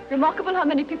 Remarkable how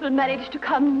many people managed to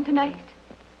come tonight.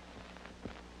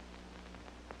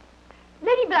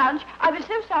 Lady Blanche, I was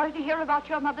so sorry to hear about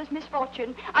your mother's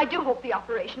misfortune. I do hope the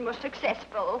operation was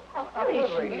successful.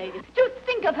 Operation, lady. To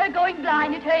think of her going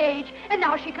blind at her age, and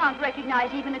now she can't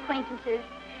recognize even acquaintances.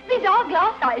 These are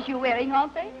glass eyes you're wearing,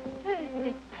 aren't they?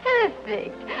 Perfect.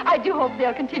 Perfect. I do hope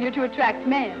they'll continue to attract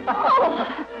men.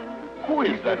 Oh. Who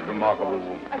is that remarkable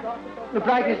woman? The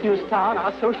brightest new star in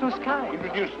our social sky.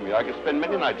 Introduce me. I could spend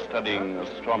many nights studying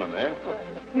astronomy.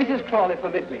 Mrs. Crawley,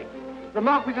 permit me. The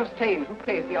Marquis of Stane, who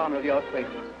plays the honor of your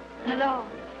acquaintance. Hello.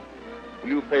 Will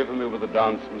you favor me with a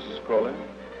dance, Mrs. Crawley?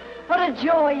 What a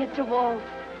joy it's a waltz.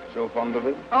 So fond of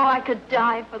it? Oh, I could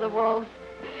die for the waltz.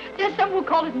 There's some who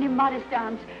call it an immodest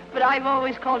dance, but I've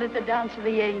always called it the dance of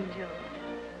the angel.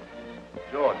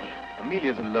 George,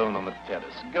 Amelia's alone on the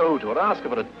terrace. Go to her, ask her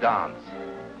for a dance.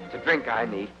 It's a drink I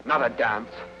need, not a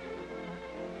dance.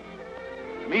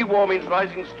 To me, war means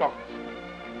rising stocks.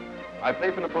 I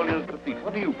play for Napoleon's defeat.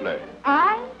 What do you play?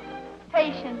 I?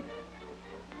 Patience.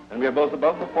 And we are both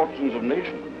above the fortunes of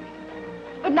nations.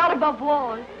 But not above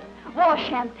wars. War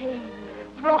champagne,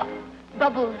 froth,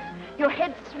 bubbles. Your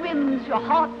head swims, your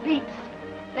heart beats.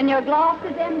 Then your glass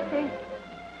is empty.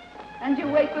 And you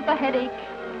wake with a headache.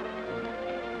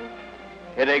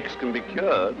 Headaches can be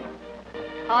cured.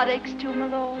 Heartaches too, my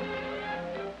lord.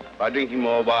 By drinking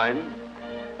more wine,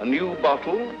 a new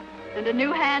bottle. And a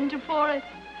new hand to pour it.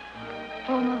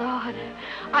 Oh, my lord,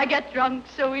 I get drunk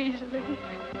so easily.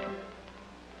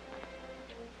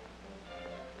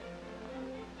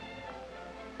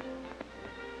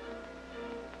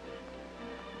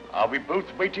 Are we both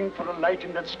waiting for a light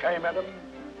in that sky, madam?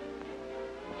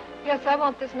 Yes, I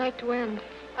want this night to end.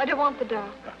 I don't want the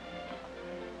dark.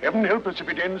 Heaven help us if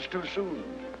it ends too soon.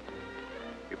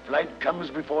 If light comes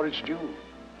before it's due.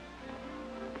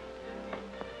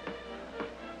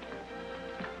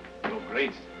 Your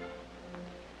Grace,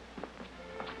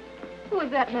 Who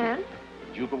is that man?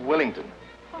 the Duke of Wellington.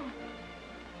 Oh.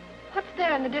 What's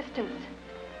there in the distance?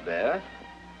 There,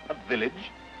 a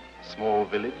village, a small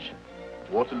village,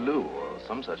 Waterloo, or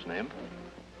some such name.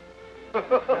 And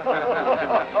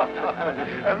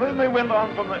then they went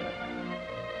on from there.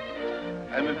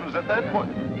 And it was at that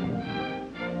point.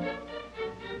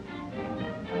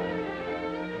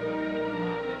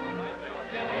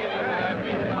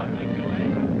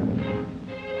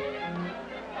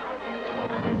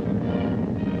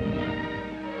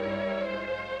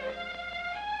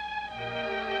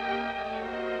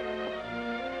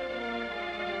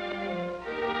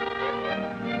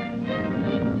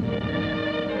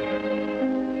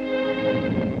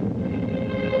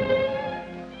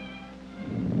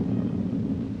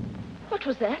 What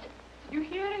was that? You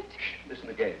hear it? Listen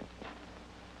again.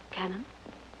 Cannon?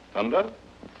 Thunder?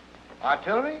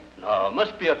 Artillery? No,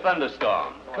 must be a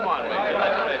thunderstorm. Come on, Major.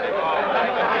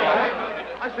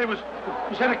 I say, was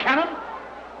that a cannon?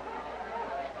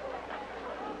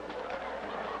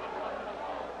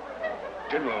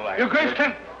 General, Your Grace,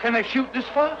 can they shoot this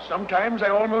far? Sometimes I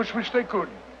almost wish they could.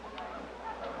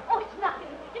 Oh, it's nothing.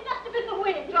 It must have been the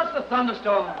wind. Just a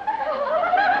thunderstorm.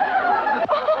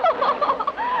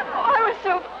 I was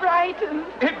so frightened.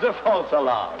 It's a false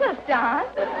alarm. Just dance.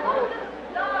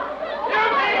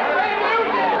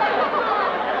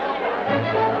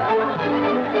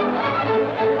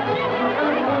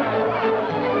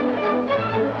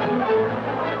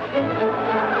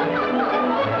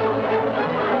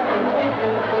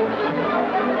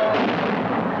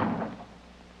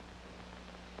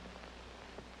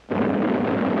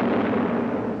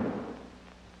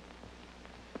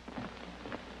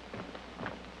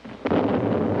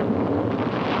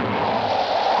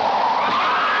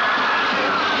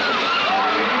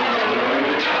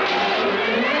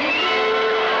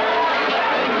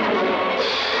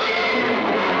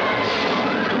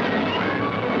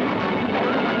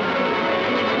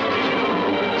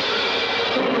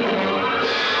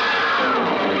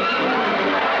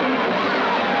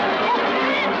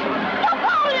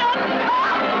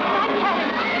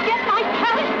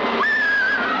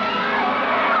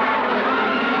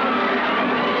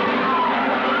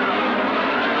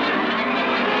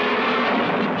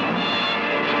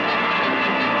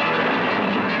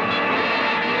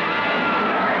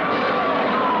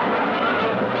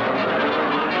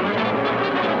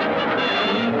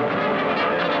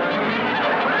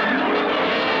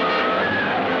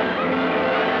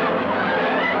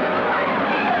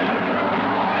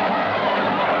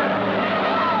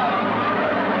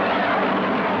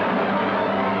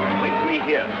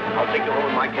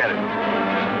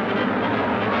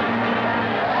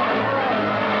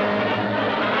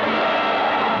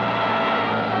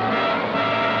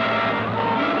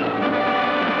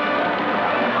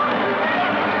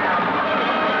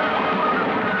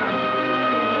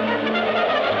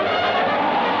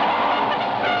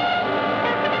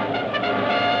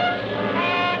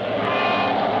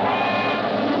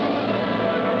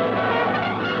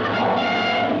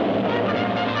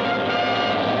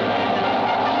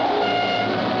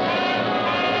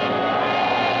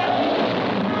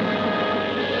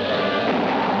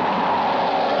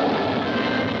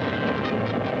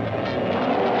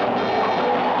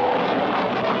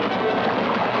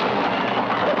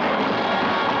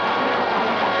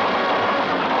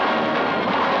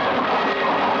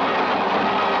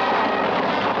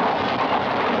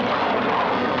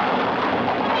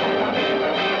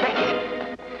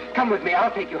 Come with me. I'll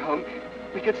take you home.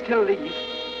 We could still leave.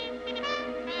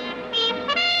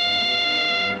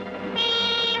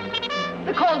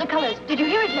 The call to colors. Did you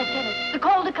hear it, Lieutenant? The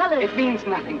call to colors. It means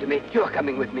nothing to me. You're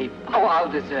coming with me. Oh,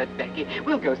 I'll desert Becky.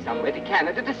 We'll go somewhere, to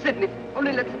Canada, to Sydney.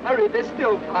 Only let's hurry. There's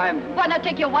still time. Why not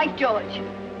take your wife, George?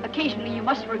 Occasionally, you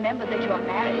must remember that you're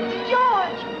married.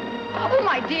 George! Oh,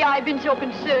 my dear, I've been so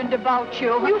concerned about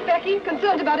you. You, Becky,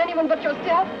 concerned about anyone but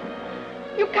yourself?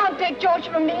 You can't take George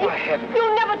from me. Why, heavens.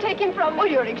 You'll never take him from me. Oh,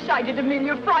 you're excited,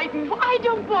 Amelia, frightened. I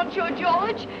don't want your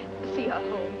George. See her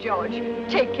home, George.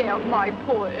 Take care of my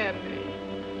poor Emily.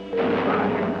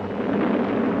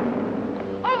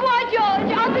 Au revoir,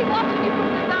 George. I'll be watching you from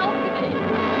the balcony.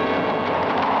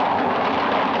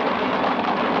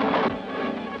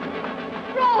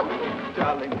 Ron!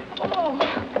 Darling.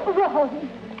 Oh, Ron.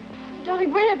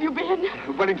 Darling, where have you been?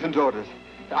 Wellington's orders.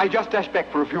 I just dashed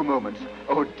back for a few moments.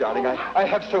 Oh, darling, I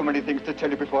have so many things to tell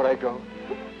you before I go.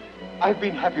 I've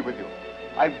been happy with you.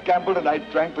 I've gambled and I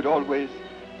drank, but always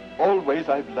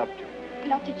I've loved you.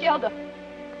 Loved each other.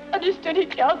 Understood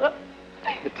each other.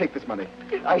 Take this money.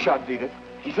 I shan't need it.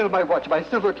 And sell my watch, my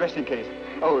silver dressing case.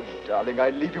 Oh, darling, I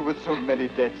leave you with so many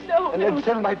debts. No, and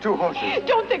sell my 2 horses.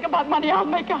 Don't think about money. I'll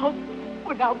make out.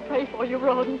 But I'll pray for you,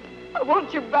 Ron. I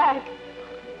want you back.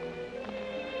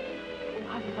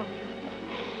 I love you.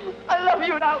 I love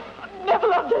you now. I've never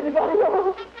loved anybody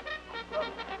else.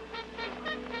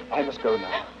 I must go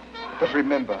now. But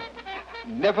remember,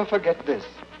 never forget this.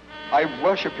 I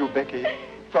worship you, Becky,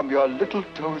 from your little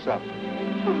toes up.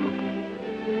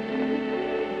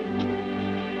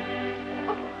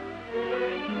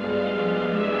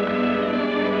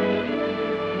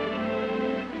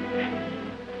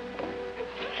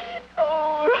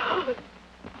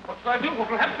 What shall I do? What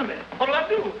will happen to me? What will I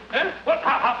do? Eh?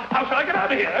 How shall I get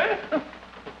out of here, eh?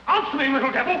 Answer me,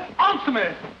 little devil! Answer me!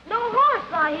 No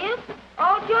horse, I hear.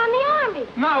 All join the army.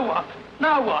 Now what?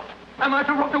 Now what? Am I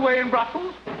to rot away in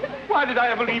Brussels? Why did I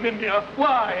ever leave India?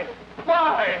 Why?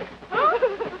 Why?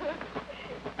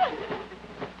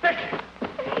 Becky,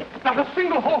 not a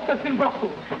single horse that's in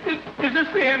Brussels. Is this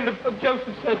the end of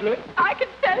Joseph Sedley? I can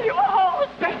sell you a horse.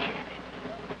 Becky!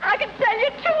 I can sell you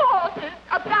 2 horses,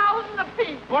 1,000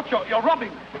 apiece. What, you're robbing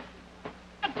me?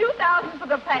 2,000 for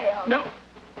the payout. No,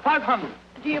 500.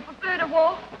 Do you prefer to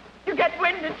walk? You get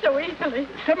winded so easily.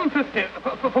 750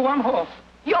 for 1 horse.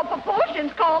 Your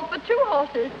proportions call for 2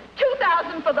 horses.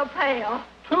 2,000 for the payout.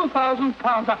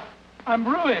 £2,000. I'm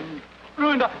ruined.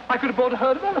 Ruined. I could have bought a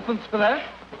herd of elephants for that.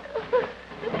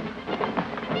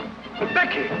 But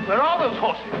Becky, where are those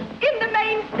horses? In the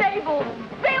main stable.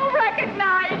 They'll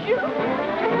recognize you.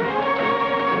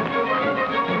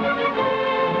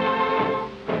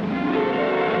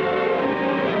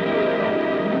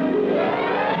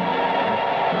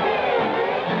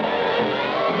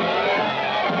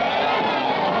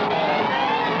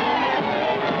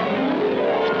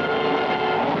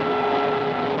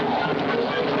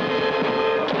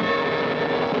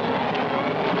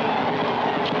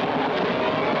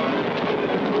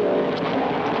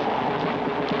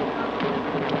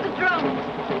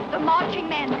 Marching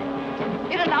men.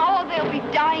 In an hour, they'll be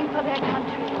dying for their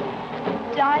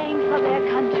country. Dying for their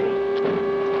country.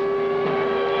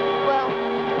 Well,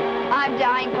 I'm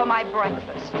dying for my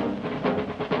breakfast.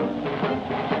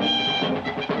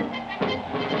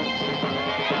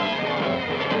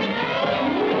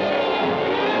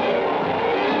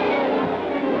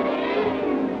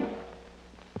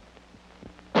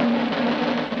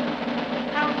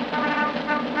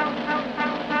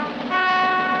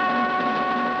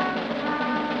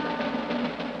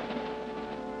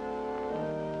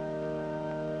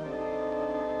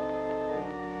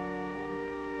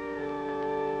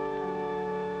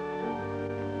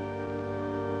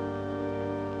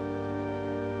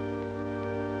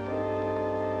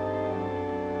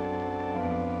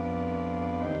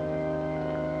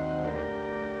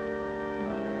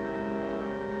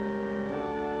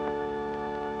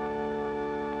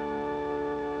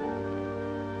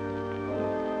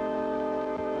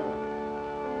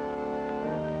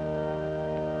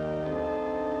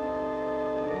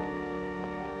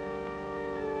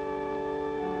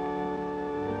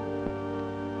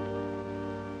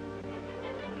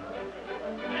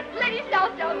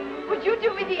 Would you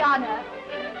do me the honor?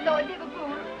 Lord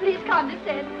Liverpool, please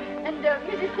condescend. And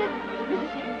Mrs.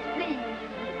 Siddons, please.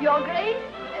 Your Grace,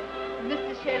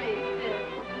 Mr. Shelley.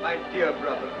 My dear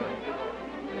brother.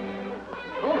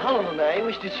 Lord Holland and I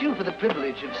wish to sue for the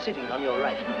privilege of sitting on your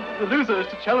right. The loser is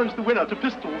to challenge the winner to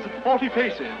pistols at 40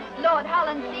 paces. Lord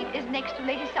Holland's seat is next to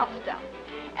Lady Southdown.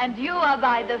 And you are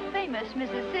by the famous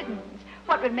Mrs. Siddons.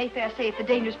 What would Mayfair say if the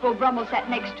dangerous Beau Brummel sat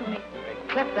next to me?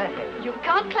 clap their hands. You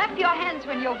can't clap your hands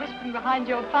when you're whispering behind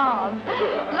your palm.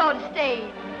 Lord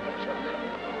Stane.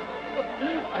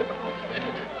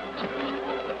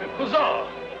 Huzzah!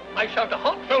 I shout a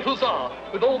heartfelt huzzah.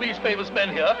 With all these famous men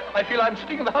here, I feel I'm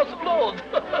sitting in the House of Lords.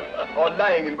 Or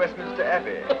lying in Westminster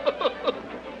Abbey.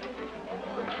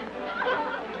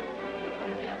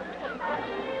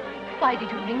 Why did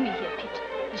you bring me here, Pitt?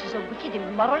 This is a wicked,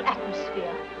 immoral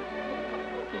atmosphere.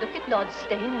 Look at Lord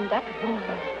Stane and that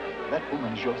woman. That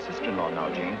woman's your sister-in-law now,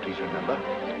 Jane, please remember.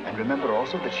 And remember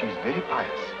also that she's very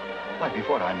pious. Why,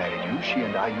 before I married you, she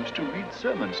and I used to read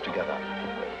sermons together.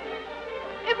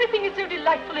 Everything is so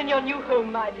delightful in your new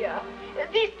home, my dear.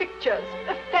 These pictures,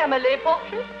 family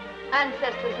portraits.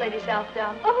 Ancestors, Lady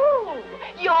Southdown. Oh,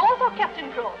 yours or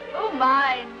Captain Crawley? Oh,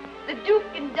 mine. The Duke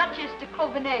and Duchess de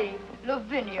Coveney,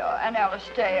 Lavinia and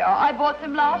Alistair. I bought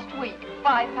them last week,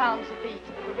 £5 apiece.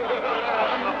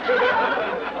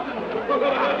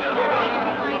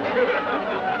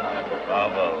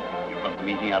 Bravo. You've got the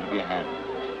meeting out of your hands.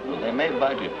 Well, they may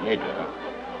bite it later.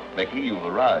 Becky, you've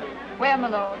arrived. Where, my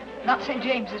lord? Not St.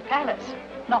 James's Palace.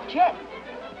 Not yet.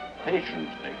 Patience,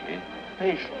 Becky.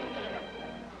 Patience.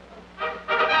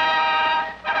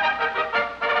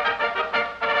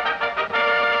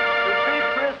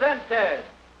 Presented,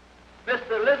 Miss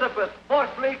Elizabeth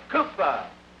Horsley Cooper.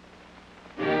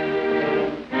 Miss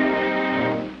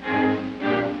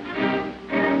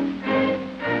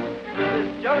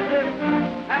Joseph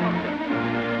Hamilton.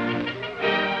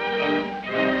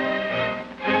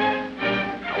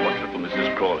 Now watch little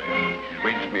Mrs. Crawley. She's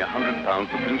waged me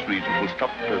 £100 the Prince Regent will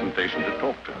stop the presentation to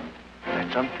talk to her.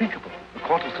 That's unthinkable. The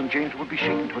court of St. James would be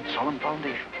shaken to its solemn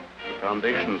foundation. The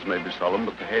foundations may be solemn,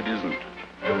 but the head isn't.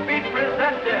 To be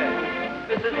presented,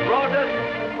 Mrs. Broadus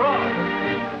Cross.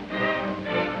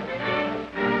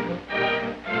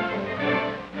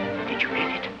 Did you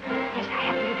read it? Yes, I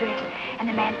have the address. And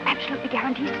the man absolutely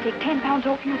guarantees to take £10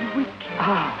 off you a week.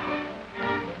 Ah.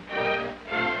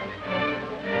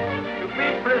 To be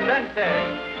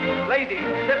presented, Lady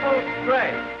Sybil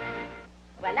Gray.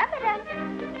 Voilà, madame.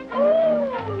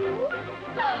 Oh!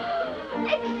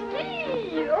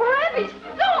 Exquis! Ravissant!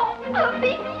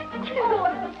 Oh,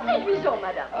 séduisant,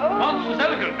 madame. Nonsense,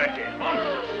 elegant, Becky.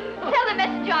 Nonsense. Tell the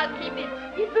messenger I'll keep it.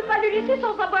 Il ne peut pas le laisser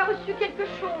sans avoir reçu quelque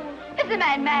chose. Is the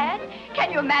man mad?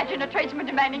 Can you imagine a tradesman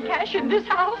demanding cash in this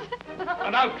house?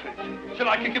 An outfit. Shall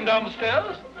I kick him down the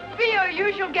stairs? Be your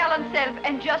usual gallant self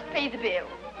and just pay the bill.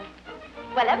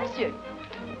 Voilà, monsieur.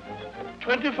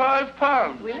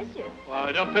 £25. Oui, monsieur. Well,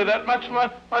 I don't pay that much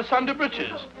for my Sunday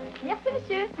breeches. Merci,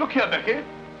 monsieur. Look here, Becky.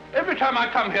 Every time I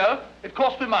come here, it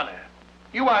costs me money.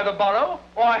 You either borrow,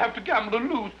 or I have to gamble and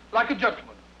lose like a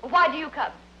gentleman. Why do you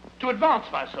come? To advance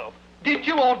myself. Did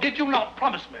you or did you not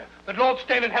promise me that Lord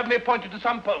Stane would have me appointed to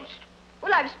some post?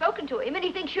 Well, I've spoken to him, and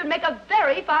he thinks you'd make a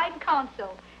very fine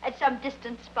consul at some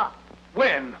distant spot.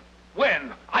 When?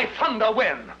 When? I thunder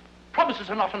when? Promises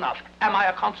are not enough. Am I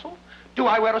a consul? Do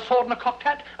I wear a sword and a cocked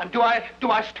hat? And do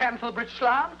I stand for the British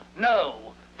Lion?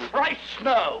 No. Thrice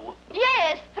no.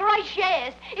 Yes, thrice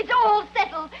yes. It's all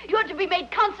settled. You're to be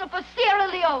made consul for Sierra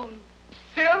Leone.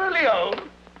 Sierra Leone?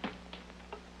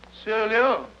 Sierra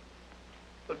Leone?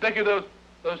 But Becky, those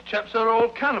chaps are all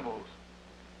cannibals.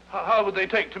 How would they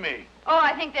take to me? Oh,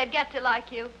 I think they'd get to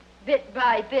like you, bit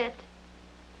by bit.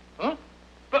 Huh?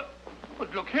 But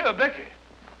look here, Becky.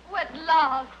 What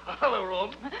love. Hello,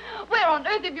 Ron. Where on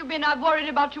earth have you been? I've worried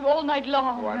about you all night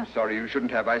long. Oh, I'm sorry, you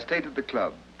shouldn't have. I stayed at the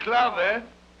club. Club, eh?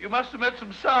 You must have met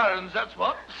some sirens, that's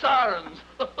what. Sirens.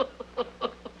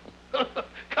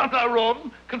 Come now,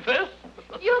 Ron. Confess.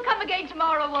 You'll come again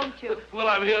tomorrow, won't you? Well,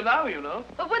 I'm here now, you know.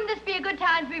 But wouldn't this be a good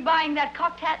time to be buying that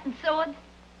cocked hat and sword?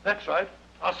 That's right.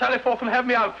 I'll sally forth and have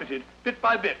me outfitted, bit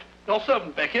by bit. Your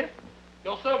servant, Becky.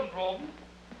 Your servant, Ron.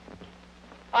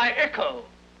 I echo.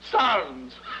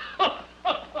 Sirens.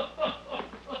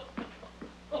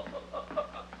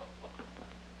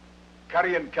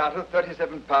 Curry and Carter,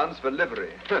 £37 for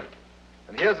livery.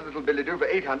 And here's a little billet due for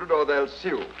 800 or they'll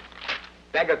sue.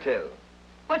 Bagatelle.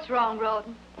 What's wrong,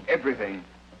 Rawdon? Everything.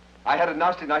 I had a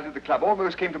nasty night at the club.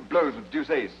 Almost came to blows with Deuce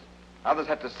Ace. Others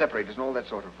had to separate us and all that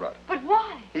sort of rot. But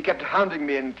why? He kept hounding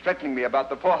me and threatening me about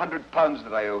the £400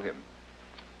 that I owe him.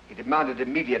 He demanded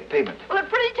immediate payment. Well, a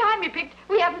pretty time you picked.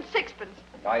 We haven't sixpence.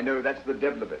 I know, that's the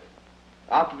devil of it.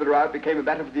 After the row, it became a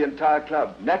matter for the entire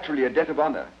club. Naturally, a debt of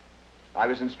honor. I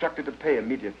was instructed to pay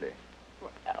immediately.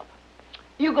 Well,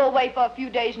 you go away for a few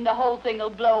days and the whole thing will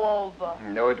blow over.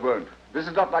 No, it won't. This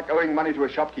is not like owing money to a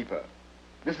shopkeeper.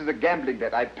 This is a gambling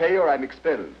debt. I pay or I'm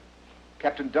expelled.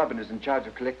 Captain Dobbin is in charge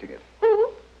of collecting it.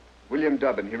 Who? William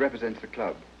Dobbin. He represents the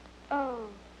club. Oh.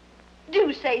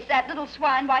 Deuceace, that little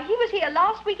swine. Why, he was here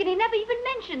last week and he never even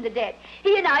mentioned the debt.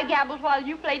 He and I gambled while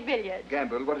you played billiards.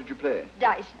 Gamble? What did you play?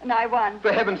 Dice, and I won.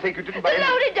 For heaven's sake, you didn't buy The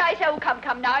any... loaded dice. Oh,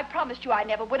 come now. I promised you I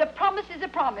never would. A promise is a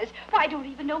promise. Why, I don't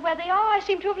even know where they are. I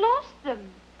seem to have lost them.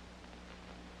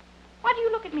 Why do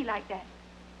you look at me like that?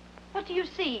 What do you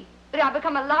see? That I've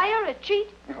become a liar, a cheat?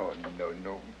 Oh,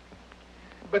 no.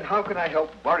 But how can I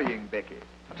help worrying, Becky?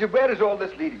 Where is all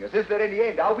this leading us? Is there any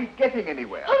end? Are we getting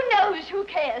anywhere? Who knows? Who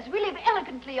cares? We live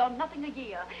elegantly on nothing a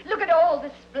year. Look at all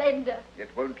the splendor. It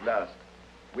won't last.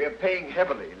 We're paying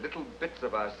heavily, little bits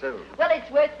of ourselves. Well, it's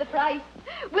worth the price.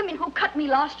 Women who cut me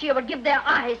last year would give their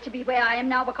eyes to be where I am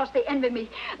now because they envy me.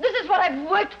 This is what I've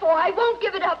worked for. I won't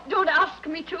give it up. Don't ask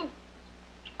me to.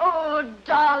 Oh,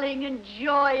 darling,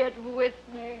 enjoy it with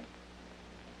me.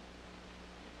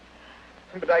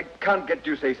 But I can't get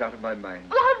Deuceace out of my mind.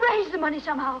 Well, I'll raise the money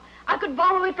somehow. I could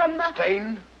borrow it from...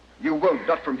 Stain? You won't,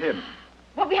 not from him.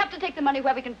 Well, we have to take the money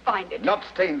where we can find it. Not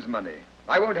Stain's money.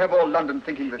 I won't have all London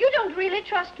thinking that... You don't really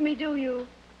trust me, do you?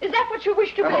 Is that what you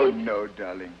wish to Oh, believe? no,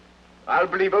 darling. I'll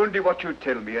believe only what you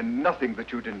tell me and nothing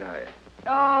that you deny.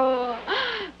 Oh,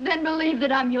 then believe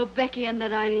that I'm your Becky and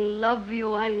that I love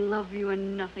you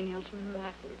and nothing else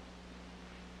matters.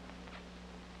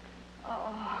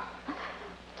 Oh,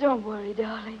 don't worry,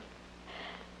 darling.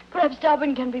 Perhaps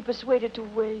Dobbin can be persuaded to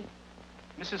wait.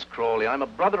 Mrs. Crawley, I'm a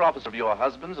brother officer of your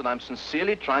husband's, and I'm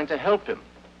sincerely trying to help him.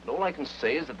 And all I can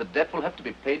say is that the debt will have to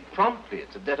be paid promptly.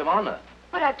 It's a debt of honor.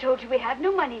 But I've told you we have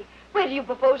no money. Where do you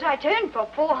propose I turn for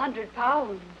 400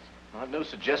 pounds? I've no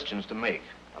suggestions to make,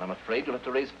 and I'm afraid you'll have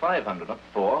to raise 500, not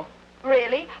 4.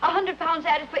 Really? 100 pounds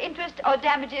added for interest or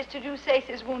damages to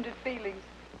Deuceace's wounded feelings?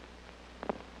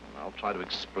 I'll try to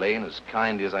explain as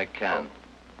kindly as I can.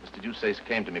 Mr. Deuceace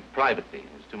came to me privately.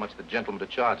 He was too much the gentleman to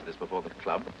charge this before the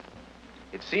club.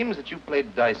 It seems that you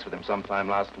played dice with him sometime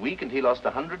last week, and he lost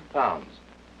 100 pounds.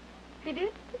 He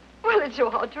did? Well, it's so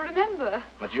hard to remember.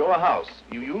 At your house,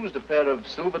 you used a pair of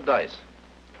silver dice,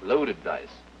 loaded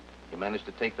dice. He managed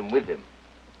to take them with him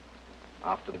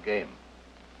after the game.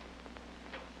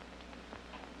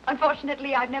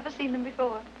 Unfortunately, I've never seen them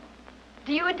before.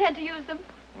 Do you intend to use them?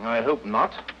 I hope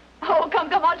not. Oh,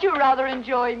 come, aren't you rather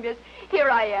enjoying this? Here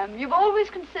I am. You've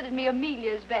always considered me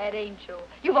Amelia's bad angel.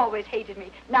 You've always hated me.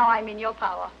 Now I'm in your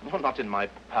power. No, not in my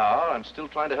power. I'm still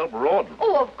trying to help Rawdon.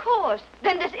 Oh, of course.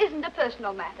 Then this isn't a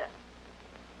personal matter.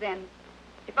 Then,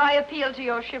 if I appeal to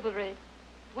your chivalry,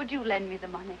 would you lend me the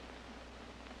money?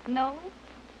 No?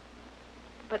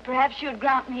 But perhaps you'd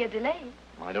grant me a delay.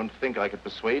 I don't think I could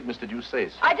persuade Mr.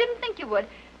 Deuceace. I didn't think you would.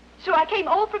 So I came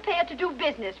all prepared to do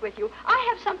business with you.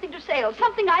 I have something to sell,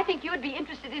 something I think you'd be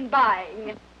interested in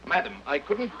buying. Madam, I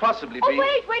couldn't possibly be...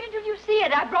 Oh, wait until you see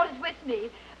it. I brought it with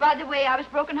me. By the way, I was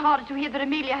broken-hearted to hear that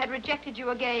Amelia had rejected you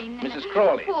again. Mrs.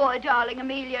 Crawley. Poor darling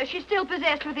Amelia. She's still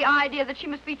possessed with the idea that she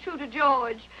must be true to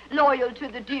George, loyal to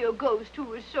the dear ghost who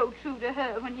was so true to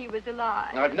her when he was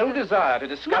alive. I've no desire to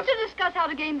discuss... Not to discuss how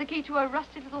to gain the key to her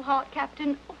rusty little heart,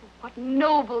 Captain. Oh, what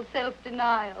noble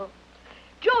self-denial.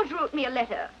 George wrote me a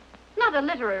letter. Not a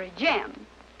literary gem,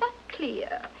 but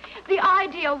clear. The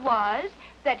idea was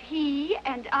that he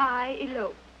and I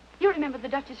elope. You remember the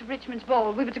Duchess of Richmond's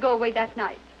ball? We were to go away that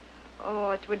night.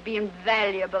 Oh, it would be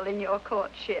invaluable in your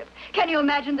courtship. Can you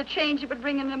imagine the change it would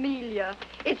bring in Amelia?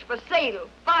 It's for sale,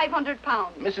 500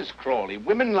 pounds. Mrs. Crawley,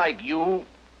 women like you...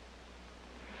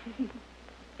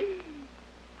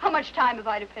 How much time have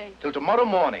I to pay? Till tomorrow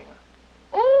morning.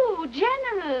 Oh,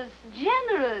 generous,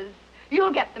 generous.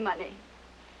 You'll get the money.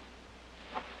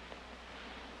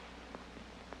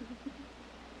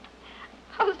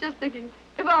 I was just thinking,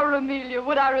 if I were Amelia,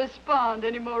 would I respond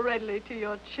any more readily to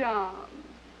your charms?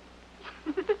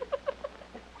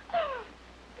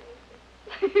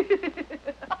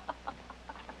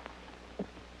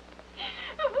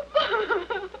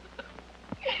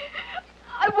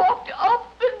 I walked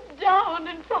up and down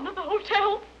in front of the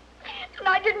hotel, and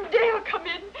I didn't dare come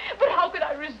in. But how could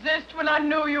I resist when I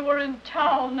knew you were in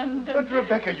town and... But,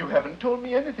 Rebecca, you haven't told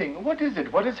me anything. What is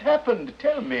it? What has happened?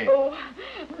 Tell me. Oh,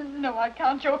 no, I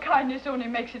can't. Your kindness only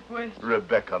makes it worse.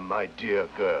 Rebecca, my dear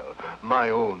girl, my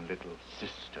own little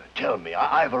sister, tell me.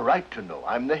 I've a right to know.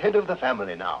 I'm the head of the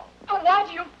family now. Oh, why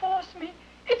do you force me?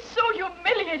 It's so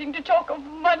humiliating to talk of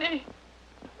money.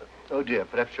 Oh, dear,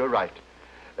 perhaps you're right.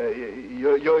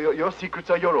 Your secrets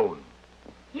are your own.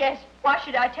 Yes, why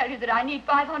should I tell you that I need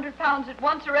 500 pounds at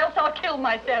once or else I'll kill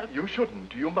myself? You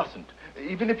shouldn't. You mustn't.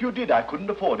 Even if you did, I couldn't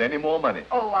afford any more money.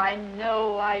 Oh, I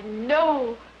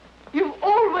know. You've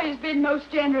always been most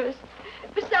generous.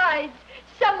 Besides,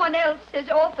 someone else has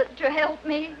offered to help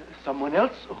me. Someone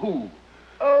else? Who?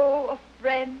 Oh, a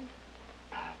friend.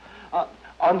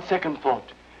 On second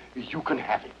thought, You can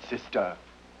have it, sister.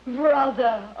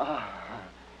 Brother.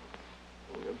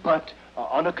 But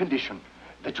on a condition,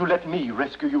 that you let me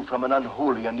rescue you from an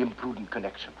unholy and imprudent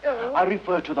connection. Oh. I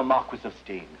refer to the Marquis of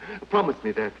Steyne. Promise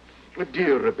me that.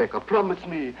 Dear Rebecca, promise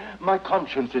me. My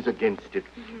conscience is against it.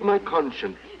 My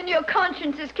conscience. And your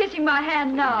conscience is kissing my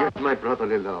hand now. Yes, my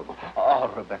brotherly love.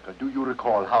 Ah, Rebecca, do you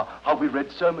recall how we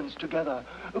read sermons together?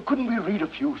 Couldn't we read a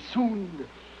few soon?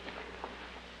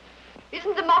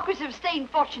 Isn't the Marquis of Steyne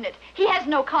fortunate? He has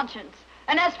no conscience.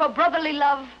 And as for brotherly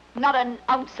love, not an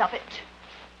ounce of it.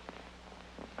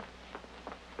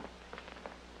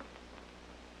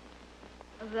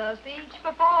 The speech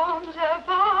performs her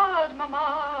part,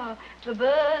 Mama. The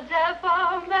birds have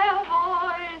found their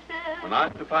voices. And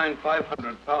I'm to find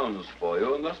 £500 for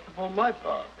you and thus perform my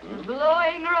part.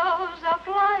 Blowing rows of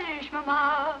flesh,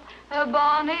 Mama. Her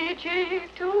bonny cheek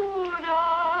to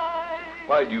die.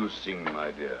 Why do you sing,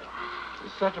 my dear?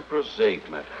 It's such a prosaic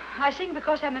matter. I sing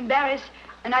because I'm embarrassed,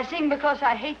 and I sing because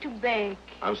I hate to beg.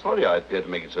 I'm sorry I appear to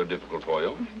make it so difficult for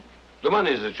you. The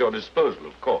money is at your disposal,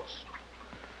 of course.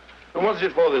 And what's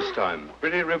it for this time?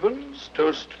 Pretty ribbons?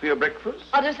 Toast for your breakfast?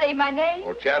 Or to say my name?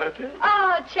 Or charity?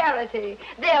 Ah, charity.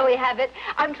 There we have it.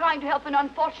 I'm trying to help an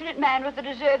unfortunate man with a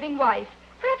deserving wife.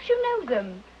 Perhaps you know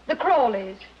them. The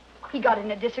Crawleys. He got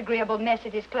in a disagreeable mess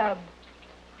at his club.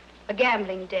 A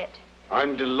gambling debt.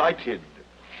 I'm delighted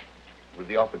with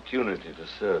the opportunity to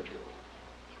serve you.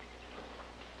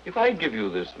 If I give you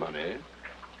this money,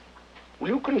 will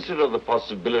you consider the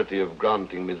possibility of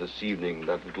granting me this evening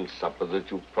that little supper that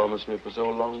you've promised me for so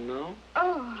long now?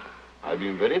 Oh. I've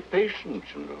been very patient,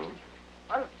 you know.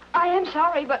 Well, I am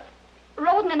sorry, but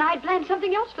Rawdon and I had planned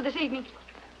something else for this evening.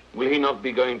 Will he not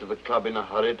be going to the club in a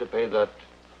hurry to pay that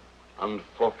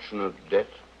unfortunate debt?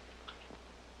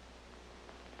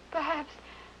 Perhaps.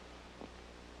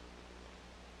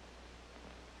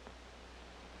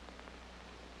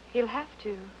 He'll have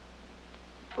to,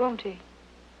 won't he?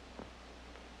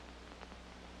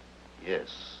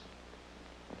 Yes.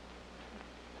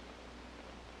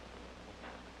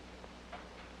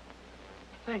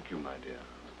 Thank you, my dear.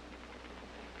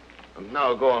 And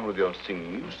now go on with your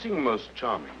singing. You sing most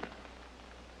charming.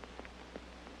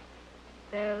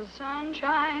 There's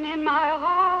sunshine in my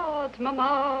heart,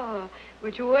 Mama,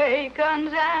 which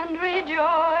wakens and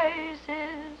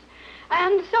rejoices.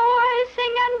 And so I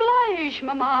sing and blush,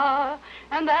 Mama,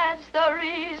 and that's the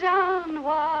reason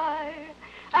why.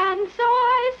 And so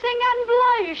I sing and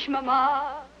blush,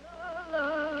 Mama. La,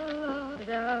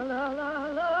 la, la, la,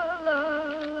 la, la,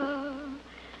 la.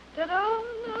 Da, da,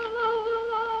 la,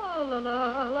 la, la,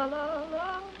 la, la,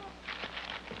 la.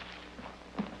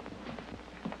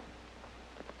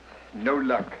 No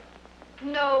luck.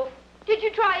 No. Did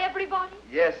you try everybody?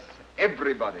 Yes,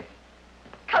 everybody.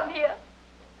 Come here.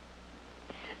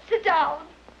 Sit down.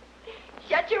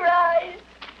 Shut your eyes.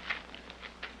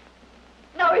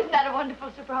 Now, isn't that a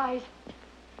wonderful surprise?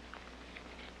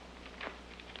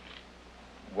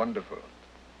 Wonderful.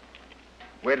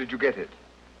 Where did you get it?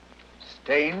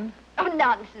 Steyne? Oh,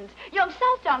 nonsense. Young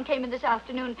Southdown came in this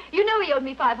afternoon. You know he owed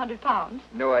me £500.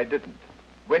 No, I didn't.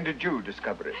 When did you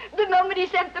discover it? The moment he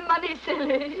sent the money,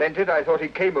 silly. Sent it? I thought he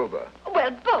came over.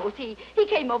 Well, both. He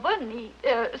came over and he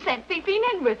sent Fifine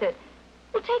in with it.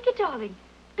 Well, take it, darling.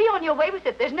 Be on your way with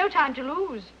it. There's no time to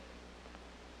lose.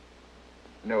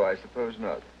 No, I suppose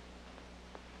not.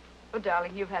 Oh,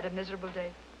 darling, you've had a miserable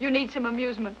day. You need some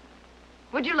amusement.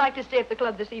 Would you like to stay at the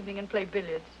club this evening and play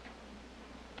billiards?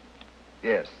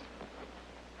 Yes.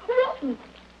 Rotten.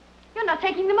 You're not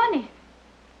taking the money.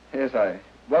 Yes, I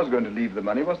was going to leave the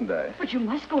money, wasn't I? But you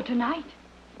must go tonight.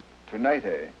 Tonight,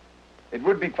 eh? It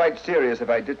would be quite serious if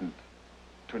I didn't.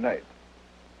 Tonight.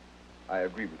 I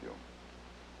agree with you.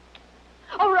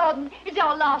 Oh, Rawdon, it's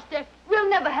our last debt. We'll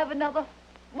never have another.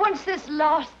 Once this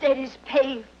last debt is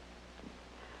paid.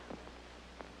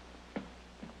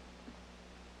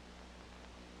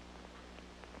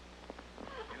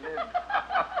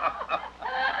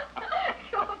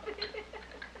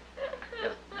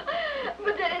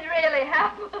 But did it really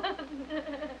happen?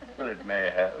 Well, it may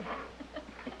have.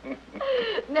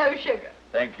 No sugar.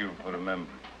 Thank you for remembering.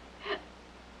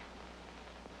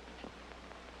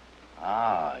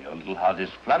 Ah, your little heart is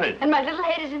flooded. And my little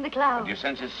head is in the clouds. And your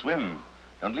senses swim.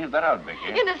 Don't leave that out, Becky.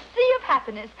 In a sea of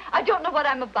happiness. I don't know what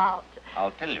I'm about.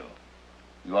 I'll tell you.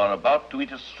 You are about to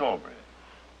eat a strawberry.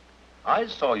 I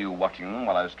saw you watching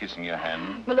while I was kissing your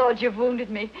hand. My lord, you've wounded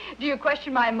me. Do you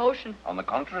question my emotion? On the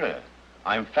contrary,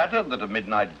 I'm flattered that a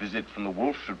midnight visit from the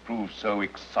wolf should prove so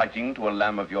exciting to a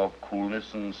lamb of your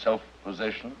coolness and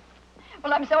self-possession.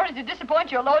 Well, I'm sorry to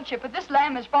disappoint your lordship, but this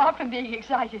lamb is far from being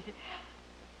excited.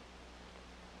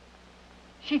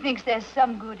 She thinks there's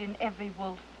some good in every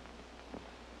wolf.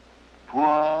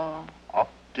 Poor,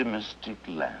 optimistic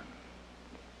lamb.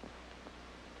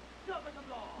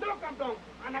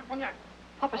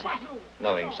 What was that?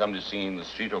 Nothing. Somebody singing in the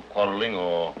street or quarreling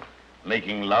or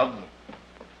making love.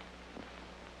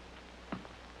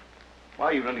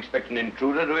 Why, you don't expect an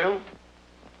intruder, do you?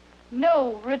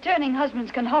 No, returning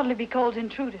husbands can hardly be called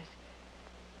intruders.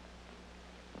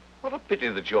 What a pity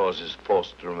that yours is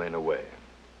forced to remain away.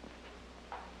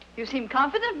 You seem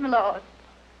confident, my lord.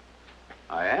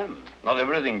 I am. Not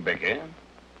everything, Becky.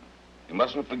 You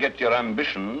mustn't forget your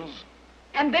ambitions.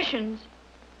 Ambitions?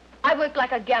 I worked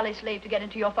like a galley slave to get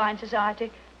into your fine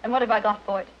society. And what have I got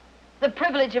for it? The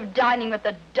privilege of dining with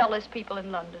the dullest people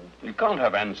in London. You can't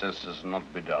have ancestors and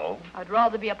not be dull. I'd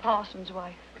rather be a parson's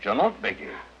wife. But you're not, Becky.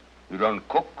 You don't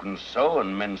cook and sew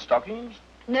and mend stockings.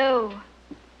 No.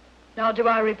 Nor do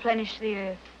I replenish the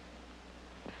earth.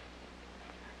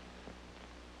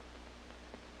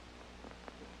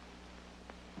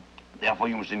 Therefore,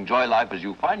 you must enjoy life as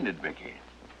you find it, Becky.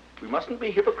 We mustn't be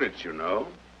hypocrites, you know.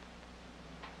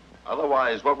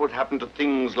 Otherwise, what would happen to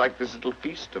things like this little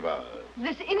feast of ours?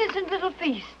 This innocent little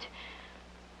feast.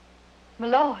 My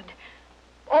lord,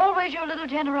 always your little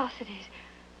generosities.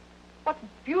 What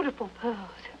beautiful pearls.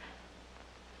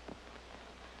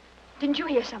 Didn't you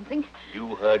hear something?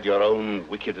 You heard your own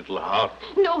wicked little heart.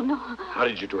 No, no. How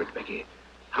did you do it, Becky?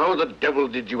 How the devil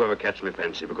did you ever catch my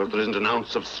fancy? Because there isn't an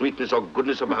ounce of sweetness or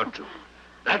goodness about you.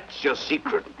 That's your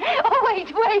secret. Oh,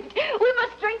 wait. We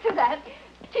must drink to that.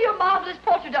 To your marvelous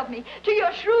portrait of me. To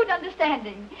your shrewd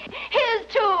understanding. Here's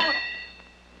to...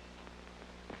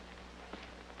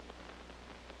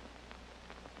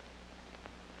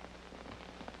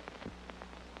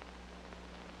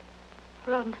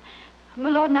 Ron, my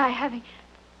lord and I having...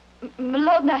 My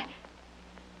lord and I...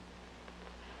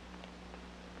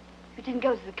 You didn't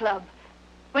go to the club.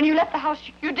 When you left the house,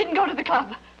 you didn't go to the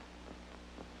club.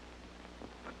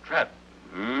 A trap,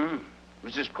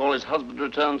 Mrs. Crawley's husband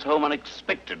returns home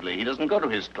unexpectedly. He doesn't go to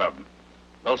his club.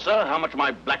 Well, sir, how much am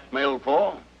I blackmailed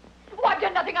for? Oh, I've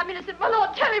done nothing. I'm innocent. My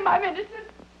lord, tell him I'm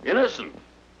innocent. Innocent?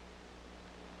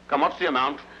 Come, what's the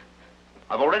amount?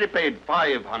 I've already paid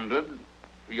 500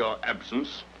 for your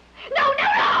absence. No!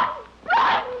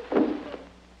 Run!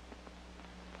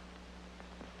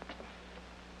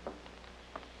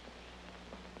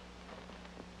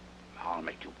 I'll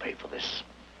make you pay for this.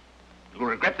 You'll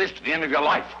regret this to the end of your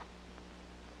life.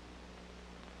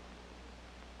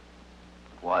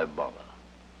 Why bother?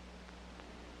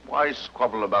 Why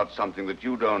squabble about something that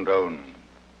you don't own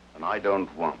and I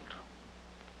don't want?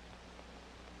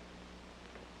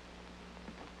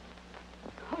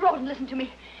 Rawdon, listen to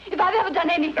me. If I've ever done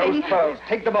anything... Those pearls,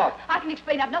 take them off. I can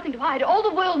explain. I've nothing to hide. All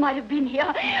the world might have been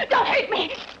here. Don't hate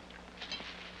me!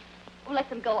 Oh, let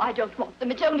them go. I don't want them.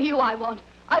 It's only you I want.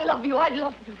 I love you. I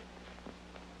love you.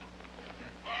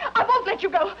 I won't let you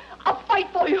go. I'll fight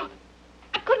for you.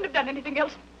 I couldn't have done anything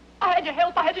else. I had to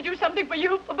help. I had to do something for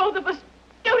you, for both of us.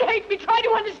 Don't hate me. Try to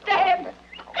understand.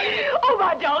 Oh,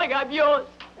 my darling, I'm yours.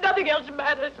 Nothing else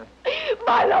matters.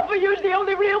 My love for you is the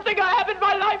only real thing I have in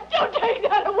my life. Don't take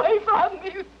that away from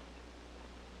me.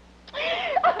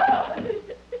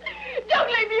 Don't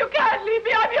leave me. You can't leave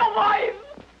me. I'm your wife.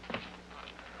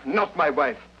 Not my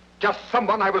wife. Just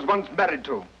someone I was once married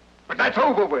to. But that's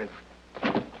over with.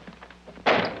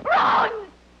 Run!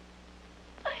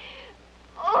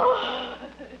 Oh.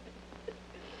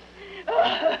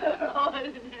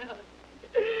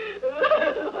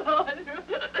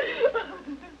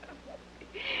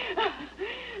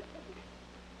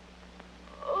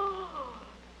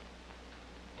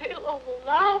 They'll all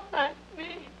laugh at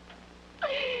me.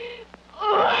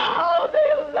 Oh, how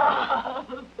they'll laugh.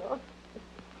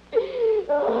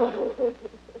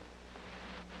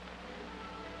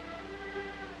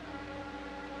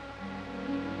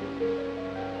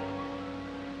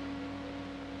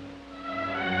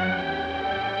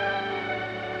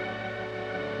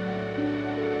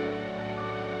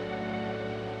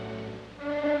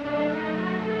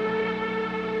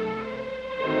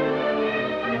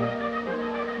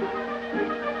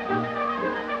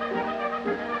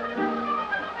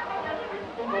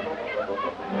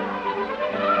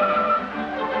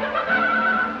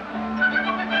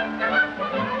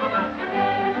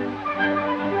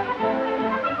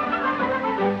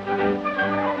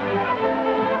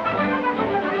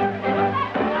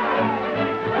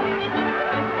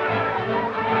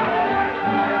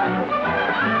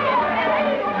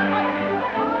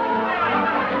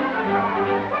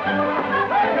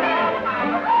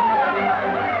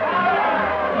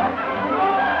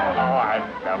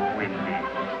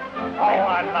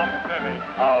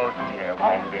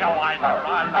 Come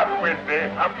on, up with me,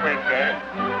 up with me.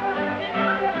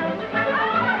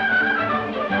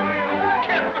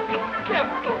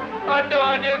 Capital! I had no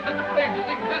idea that the places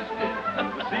existed.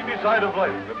 The seamy side of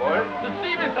life, my boy. The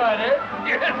seamy side, eh?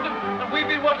 Yes, and we've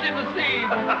been watching the sea.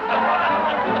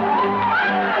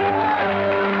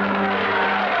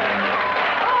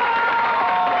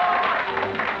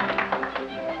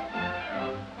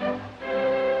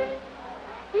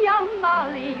 Young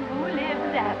Molly, who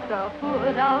lives at the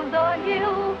foot of the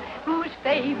hill, whose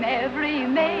fame every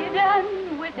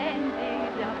maiden with envy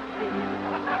doth fill.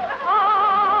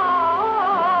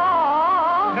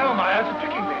 No, my eyes are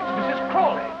tricking me. It's Mrs.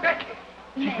 Crawley, Becky.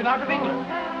 She's been out of England.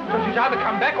 So she's either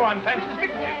come back or I'm fancy's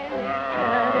victim.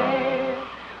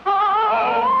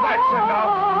 Oh, that's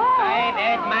enough. I've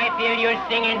had my fill you're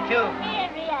singing too.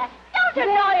 Amelia, don't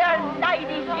annoy her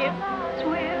ladyship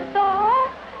with the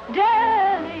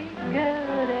delicate.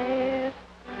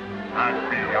 I'd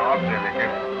be all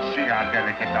delicate. See how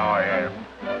delicate I am.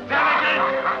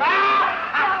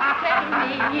 Tell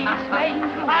me,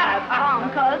 swains who have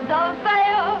conquered the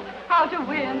fair, how to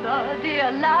win the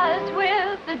dear lass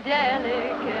with the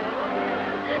delicate.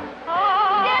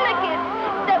 Delicate?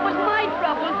 That was my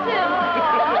trouble, too.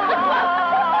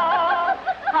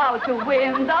 How to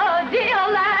win the dear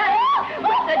lass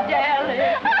with the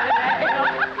delicate.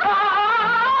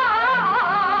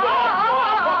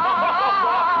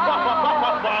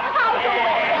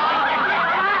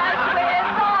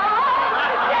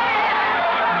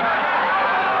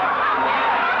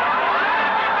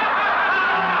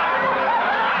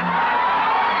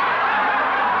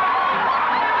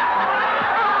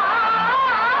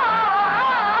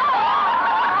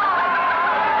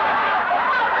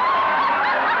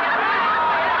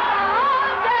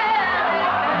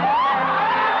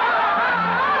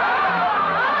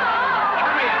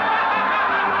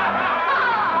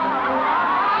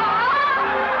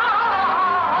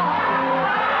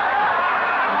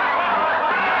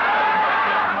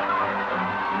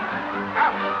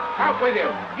 With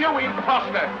you. You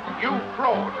imposter. You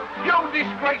fraud. You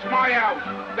disgrace my house.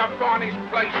 The finest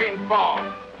place in Bath.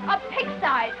 A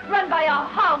pigsty run by a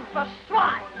hog for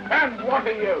swine. And what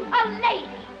are you? A lady.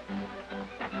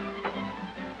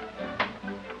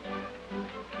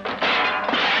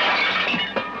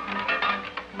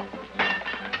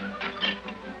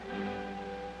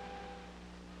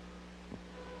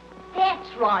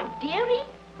 That's right, dearie.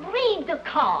 Read the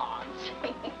cards.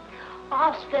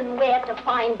 Ask him where to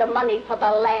find the money for the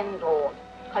landlord.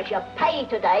 Because you pay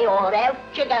today or out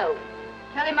you go.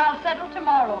 Tell him I'll settle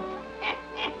tomorrow.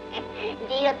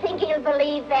 Do you think he'll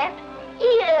believe that?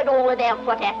 He heard all about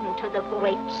what happened to the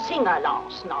great singer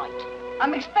last night.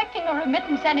 I'm expecting a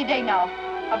remittance any day now.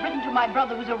 I've written to my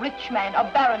brother who's a rich man, a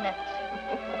baronet.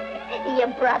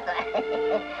 Your brother.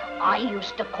 I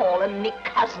used to call him me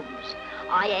cousins.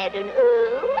 I had an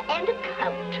earl and a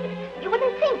count. You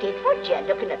wouldn't think it, would you,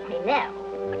 looking at me now?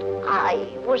 But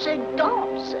I was a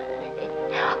dancer.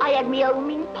 I had me home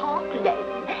in Park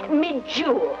Lane, me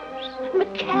jewels, me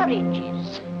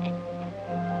carriages.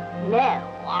 Now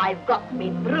I've got me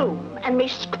broom and me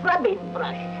scrubbing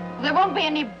brush. There won't be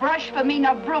any brush for me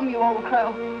nor broom, you old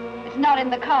crow. It's not in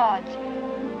the cards.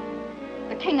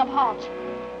 The King of Hearts,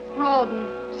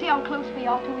 Rawdon. See how close we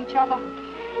are to each other?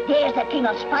 There's the King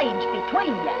of Spades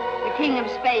between you. The King of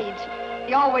Spades.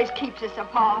 He always keeps us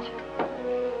apart.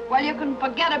 Well, you can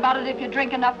forget about it if you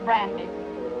drink enough brandy.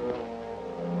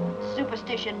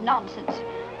 Superstition nonsense.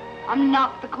 I'm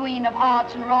not the Queen of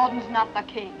Hearts and Rawdon's not the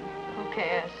King. Who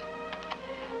cares?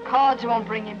 Cards won't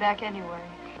bring him back anyway.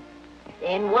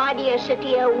 Then why do you sit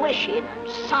here wishing and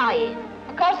sighing?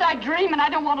 Because I dream and I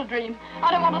don't want to dream.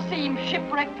 I don't want to see him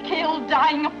shipwrecked, killed,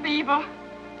 dying of fever.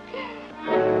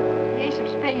 The Ace of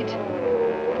Spades.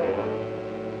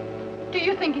 Do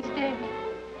you think he's dead?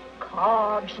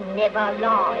 Cards never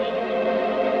lie.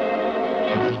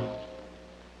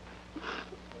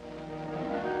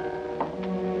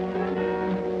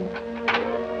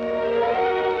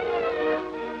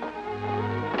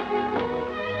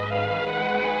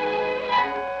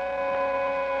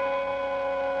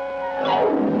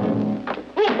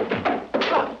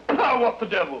 Now what the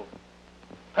devil?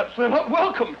 Perhaps they're not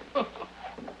welcome.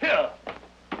 Here.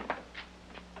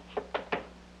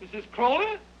 Mrs.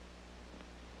 Crawley?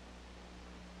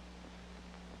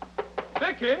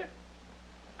 Becky?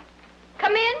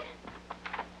 Come in.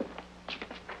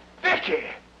 Becky!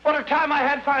 What a time I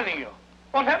had finding you.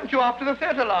 What happened to you after the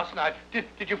theater last night?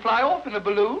 Did you fly off in a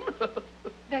balloon?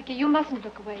 Becky, you mustn't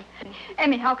look away.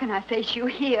 Emmy, how can I face you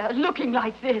here, looking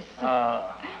like this?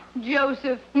 Ah.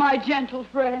 Joseph, my gentle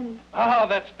friend. Ah,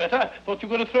 that's better. Thought you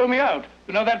were going to throw me out.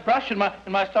 You know, that brush in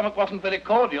my stomach wasn't very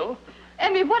cordial.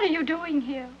 Emmy, what are you doing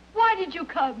here? Why did you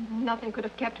come? Nothing could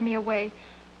have kept me away.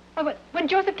 But when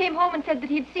Joseph came home and said that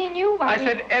he'd seen you, I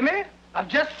said, Emmy, I've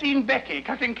just seen Becky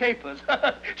cutting capers.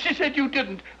 She said you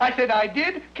didn't. I said I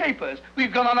did. Capers.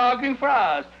 We've gone on arguing for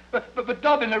hours. But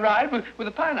Dobbin arrived with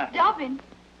a piner. Dobbin?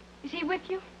 Is he with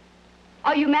you?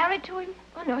 Are you married to him?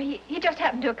 Oh, no, he just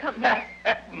happened to accompany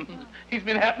us. He's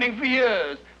been happening for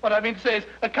years. What I mean to say is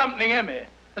accompanying Emmy.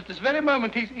 At this very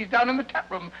moment, he's down in the tap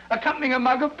room, accompanying a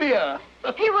mug of beer.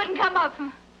 He wouldn't come up.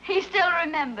 He still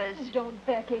remembers. Don't,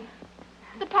 Becky.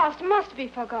 The past must be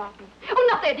forgotten. Oh,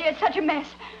 not that, dear. It's such a mess.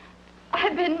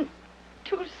 I've been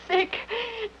too sick,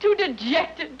 too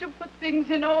dejected to put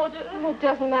things in order. Oh, it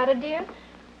doesn't matter, dear.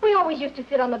 We always used to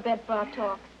sit on the bed for our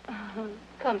talks.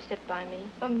 Come sit by me.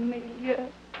 Amelia.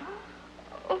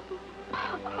 Oh.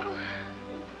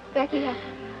 Becky,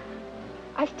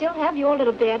 I still have your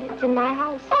little bed. It's in my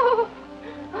house. Oh.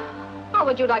 How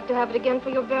would you like to have it again for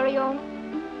your very own?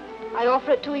 I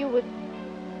offer it to you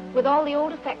with all the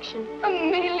old affection.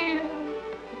 Amelia.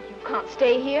 You can't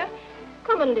stay here.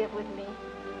 Come and live with me.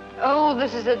 Oh,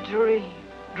 this is a dream.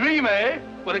 Dream, eh?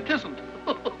 Well, it isn't.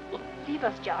 Leave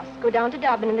us, Joss. Go down to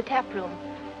Dobbin in the tap room.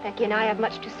 Becky and I have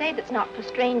much to say that's not for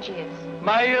strange ears.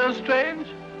 My ears strange?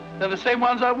 They're the same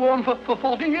ones I've worn for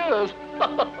 40 years.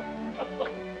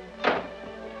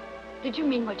 Did you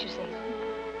mean what you say?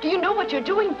 Do you know what you're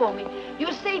doing for me?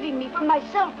 You're saving me from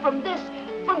myself, from this,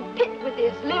 from Pitt with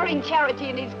his leering charity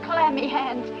in his clammy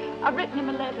hands. I've written him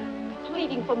a letter,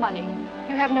 pleading for money.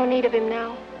 You have no need of him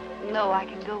now. No, I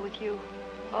can go with you.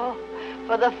 Oh,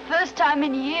 for the first time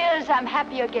in years, I'm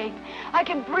happy again. I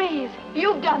can breathe.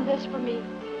 You've done this for me.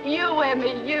 You,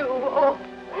 Emmy, you. Oh,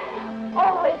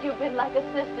 always you've been like a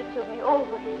sister to me,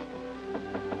 always.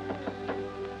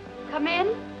 Come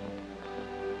in.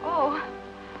 Oh,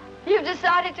 you've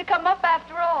decided to come up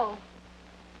after all.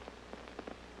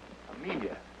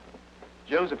 Amelia,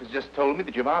 Joseph has just told me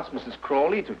that you've asked Mrs.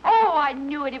 Crawley to... Oh, I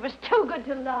knew it. It was too good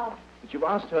to love. that you've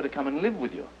asked her to come and live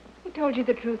with you. Who told you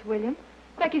the truth, William?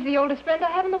 Becky's the oldest friend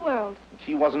I have in the world.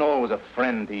 She wasn't always a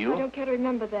friend to you. I don't care to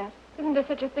remember that. Isn't there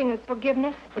such a thing as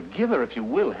forgiveness? Forgive her if you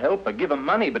will. Help her. Give her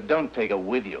money, but don't take her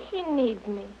with you. She needs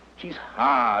me. She's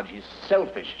hard. She's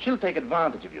selfish. She'll take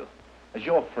advantage of you. As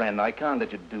your friend, I can't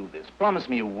let you do this. Promise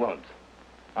me you won't.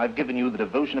 I've given you the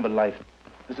devotion of a life.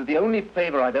 This is the only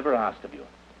favor I've ever asked of you.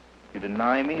 If you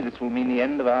deny me, this will mean the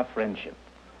end of our friendship.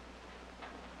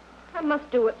 I must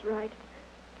do what's right.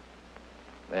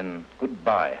 Then,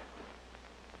 goodbye.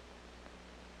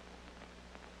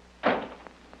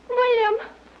 William!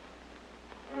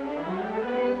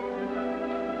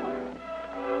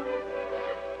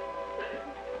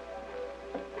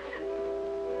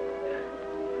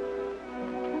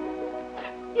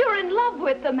 You're in love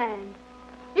with the man.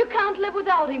 You can't live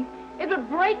without him. It would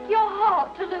break your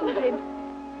heart to lose him.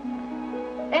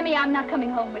 Emmy, I'm not coming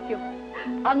home with you.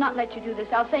 I'll not let you do this.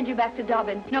 I'll send you back to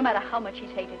Dobbin, no matter how much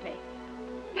he's hated me.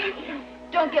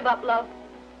 Don't give up, love.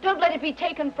 Don't let it be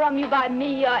taken from you by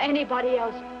me or anybody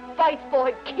else. Fight for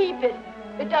it. Keep it.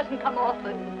 It doesn't come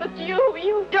often. But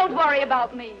you... Don't worry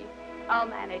about me. I'll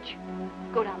manage.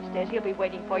 Go downstairs. He'll be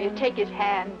waiting for you. Take his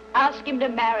hand. Ask him to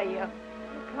marry you.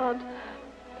 I can't.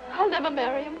 I'll never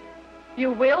marry him.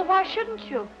 You will? Why shouldn't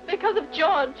you? Because of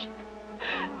George.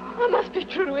 I must be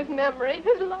true to his memory,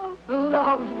 his love.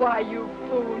 Love? Why, you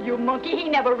fool, you monkey. He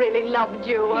never really loved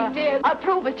you. He did. I'll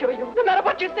prove it to you. No matter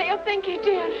what you say or think, he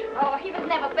did. Oh, he was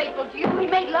never faithful to you. He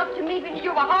made love to me, but you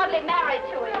were hardly married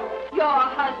to him. Your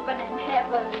husband in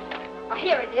heaven. Oh,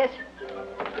 here it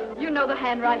is. You know the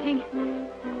handwriting.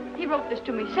 He wrote this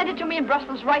to me, sent it to me in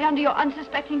Brussels, right under your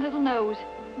unsuspecting little nose.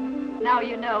 Now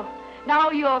you know.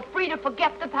 Now you're free to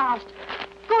forget the past.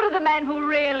 Go to the man who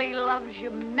really loves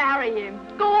you. Marry him.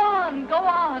 Go on, go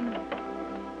on.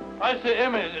 I say,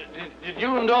 Emmy, did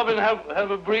you and Dobbin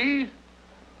have a breeze?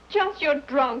 Just you're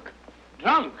drunk.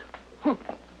 Drunk?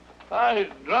 I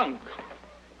drunk.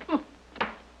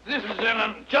 This is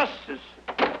an injustice.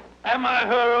 Am I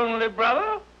her only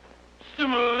brother?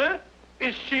 Similarly,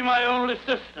 is she my only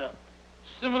sister?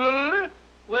 Similarly,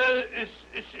 where is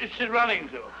she running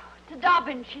to? To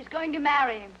Dobbin. She's going to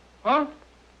marry him. Huh?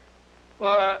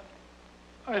 Well,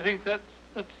 I think that's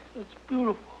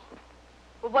beautiful.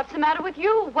 Well, what's the matter with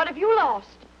you? What have you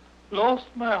lost? Lost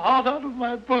my heart out of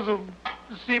my bosom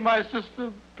to see my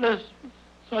sister blessed with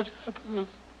such happiness.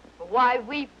 Why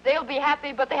weep? They'll be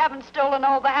happy, but they haven't stolen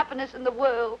all the happiness in the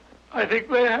world. I think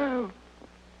they have.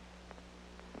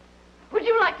 Would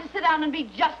you like to sit down and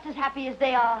be just as happy as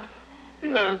they are?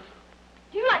 Yes.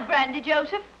 Do you like brandy,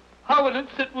 Joseph? How would it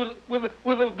sit with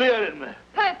a beer in there?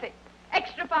 Perfect.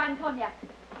 Extra fine cognac.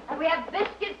 And we have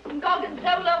biscuits and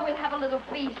gorgonzola. We'll have a little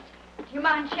feast. Do you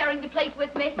mind sharing the plate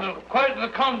with me? No, quite the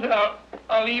contrary.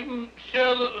 I'll even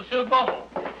share the bottle.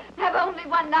 Have only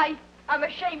one knife. I'm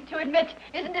ashamed to admit.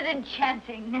 Isn't it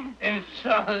enchanting?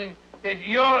 Enchanting. Yes,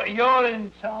 you're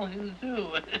enchanting too.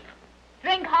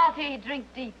 Drink hearty, drink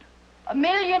deep.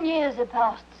 1,000,000 years have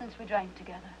passed since we drank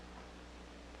together.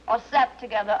 Or sat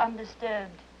together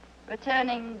undisturbed,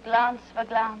 returning glance for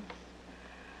glance,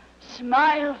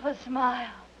 smile for smile.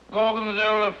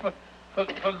 Gorgonzola for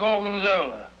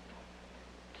Gorgonzola.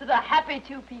 To the happy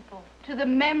two people, to the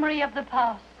memory of the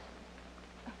past.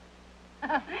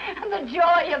 And the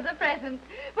joy of the present,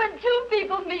 when two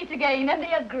people meet again and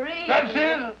they agree. That's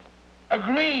it.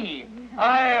 Agree.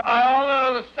 I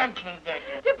honor the sentiment,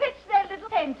 Becky. To pitch their little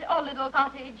tent or little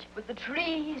cottage with the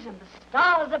trees and the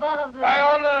stars above them. I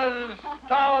honor the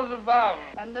stars above.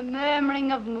 And the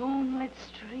murmuring of moonlit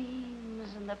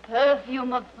streams and the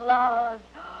perfume of flowers.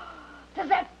 Does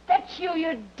that fetch you,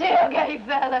 you dear gay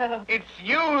fellow? It's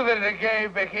you that are gay,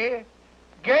 Becky.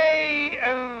 Gay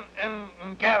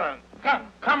and gallant.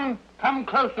 Come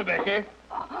closer, Becky.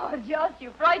 Oh, Josh,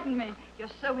 you frighten me. You're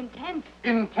so intense.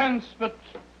 Intense, but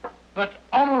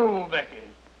honorable, Becky.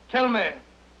 Tell me,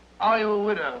 are you a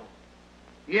widow?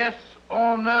 Yes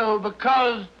or no,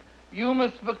 because you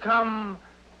must become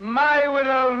my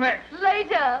widow next.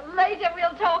 Later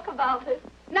we'll talk about it.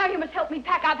 Now you must help me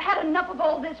pack. I've had enough of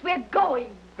all this. We're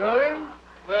going. Going?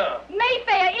 Where?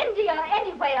 Mayfair, India,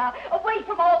 anywhere. Away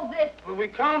from all this. Well, we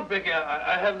can't, Becky.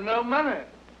 I have no money.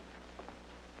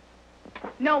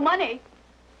 No money?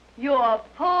 You're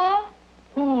poor?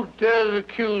 Who dares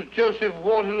accuse Joseph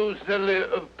Waterloo steadily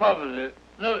of poverty?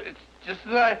 No, it's just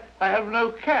that I have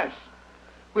no cash.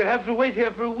 We'll have to wait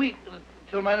here for a week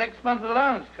until my next month's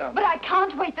allowance comes. But I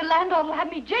can't wait. The landlord will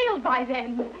have me jailed by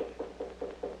then.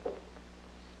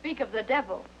 Speak of the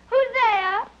devil. Who's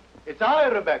there? It's I,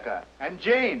 Rebecca, and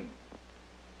Jane.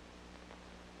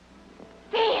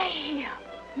 There.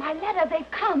 My letter,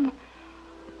 they've come.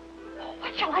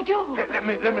 What shall I do? Let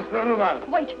me throw them out.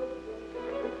 Wait.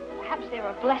 Perhaps they're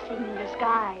a blessing in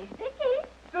disguise. Vicky?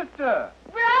 Sister.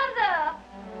 Brother!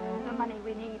 The money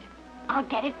we need. I'll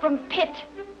get it from Pitt.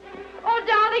 Oh,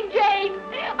 darling Jane,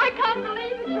 I can't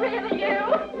believe it's really you.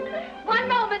 One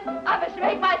moment, I must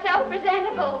make myself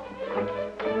presentable.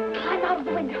 Climb out of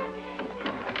the window.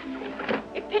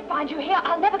 If Pitt finds you here,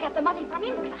 I'll never get the money from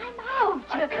him. Climb out.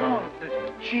 I can't.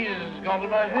 The cheese has gone to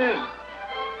my head.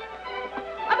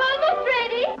 I'm almost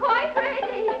ready. Quite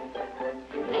ready.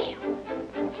 There.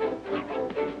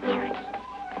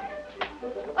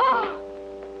 Oh,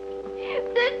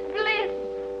 this bliss,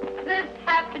 this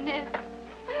happiness.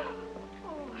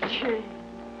 Oh, Jane,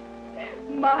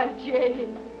 my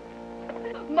Jane,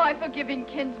 my forgiving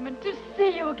kinsman, to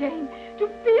see you again, to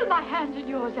feel my hand in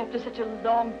yours after such a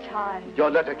long time. Your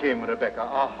letter came, Rebecca.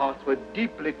 Our hearts were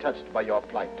deeply touched by your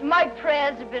plight. My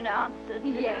prayers have been answered.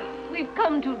 Yes, we've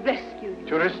come to rescue you.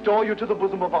 To restore you to the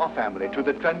bosom of our family, to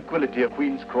the tranquility of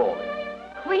Queen's Crawley.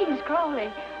 Queen's Crawley.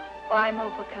 Oh, I'm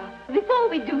overcome. Before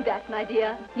we do that, my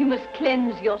dear, you must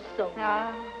cleanse your soul.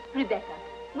 Ah. Rebecca,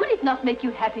 would it not make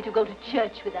you happy to go to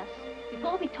church with us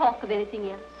before we talk of anything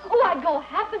else? Oh, I'd go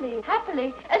happily,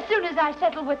 happily. As soon as I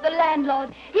settle with the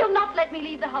landlord, he'll not let me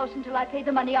leave the house until I pay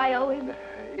the money I owe him.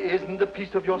 Isn't the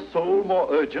peace of your soul more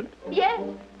urgent? Yes,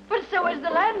 but so is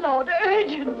the landlord.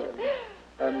 Urgent.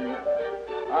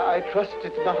 I trust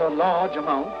it's not a large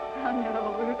amount. Oh,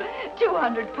 no.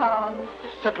 £200.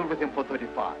 Settle with him for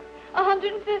 35.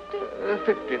 150?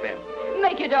 50 then.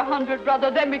 Make it 100, brother.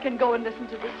 Then we can go and listen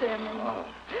to the sermon. Oh.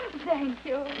 Thank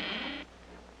you.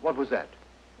 What was that?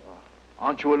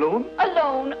 Aren't you alone?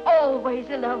 Alone, always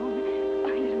alone.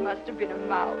 It must have been a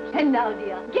mouse. And now,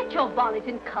 dear, get your bonnet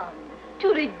and come to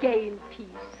regain peace.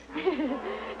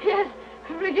 Yes,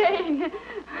 regain.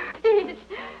 Peace.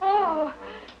 Oh,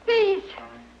 peace.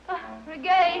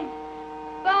 Regain.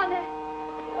 Bonnet.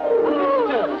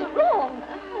 What's wrong?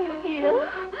 Are you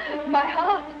ill? My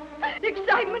heart. The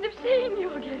excitement of seeing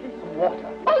you again.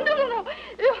 Water. Oh, no.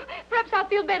 Perhaps I'll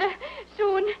feel better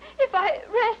soon if I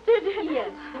rested.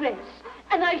 Yes, rest.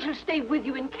 And I shall stay with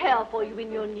you and care for you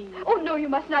in your need. Oh, no, you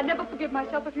mustn't. I'd never forgive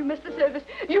myself if you missed the service.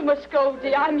 You must go,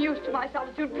 dear. I'm used to my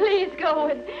solitude. Please go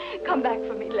and come back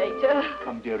for me later.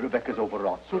 Come, dear, Rebecca's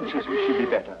overwrought. Soon she'll be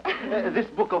better. This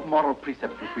book of moral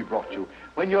precepts which we brought you,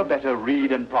 when you're better,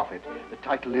 read and profit. The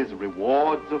title is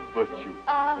Rewards of Virtue.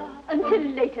 Until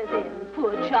later then,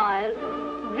 poor child.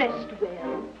 Rest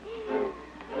well.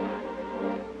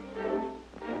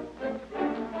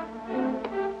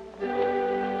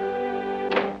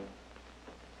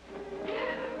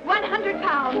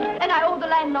 £100, and And I owe the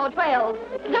landlord 12.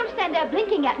 Don't stand there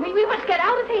blinking at me. We must get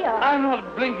out of here. I'm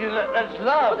not blinking. That's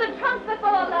love. The trunk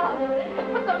before love.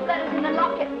 Put those letters in the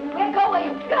locket. We're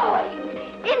going.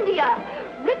 India.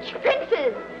 Rich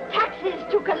princes. Taxes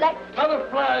to collect.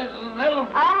 Butterflies and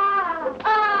elephants.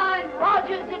 And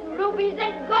Rogers and rubies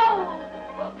and gold.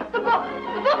 The book.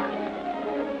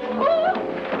 Oh,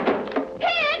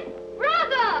 Kid!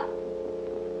 Brother!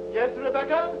 Yes,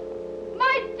 Rebecca?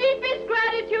 My deepest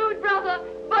gratitude, brother,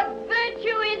 but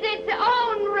virtue is its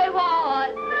own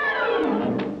reward.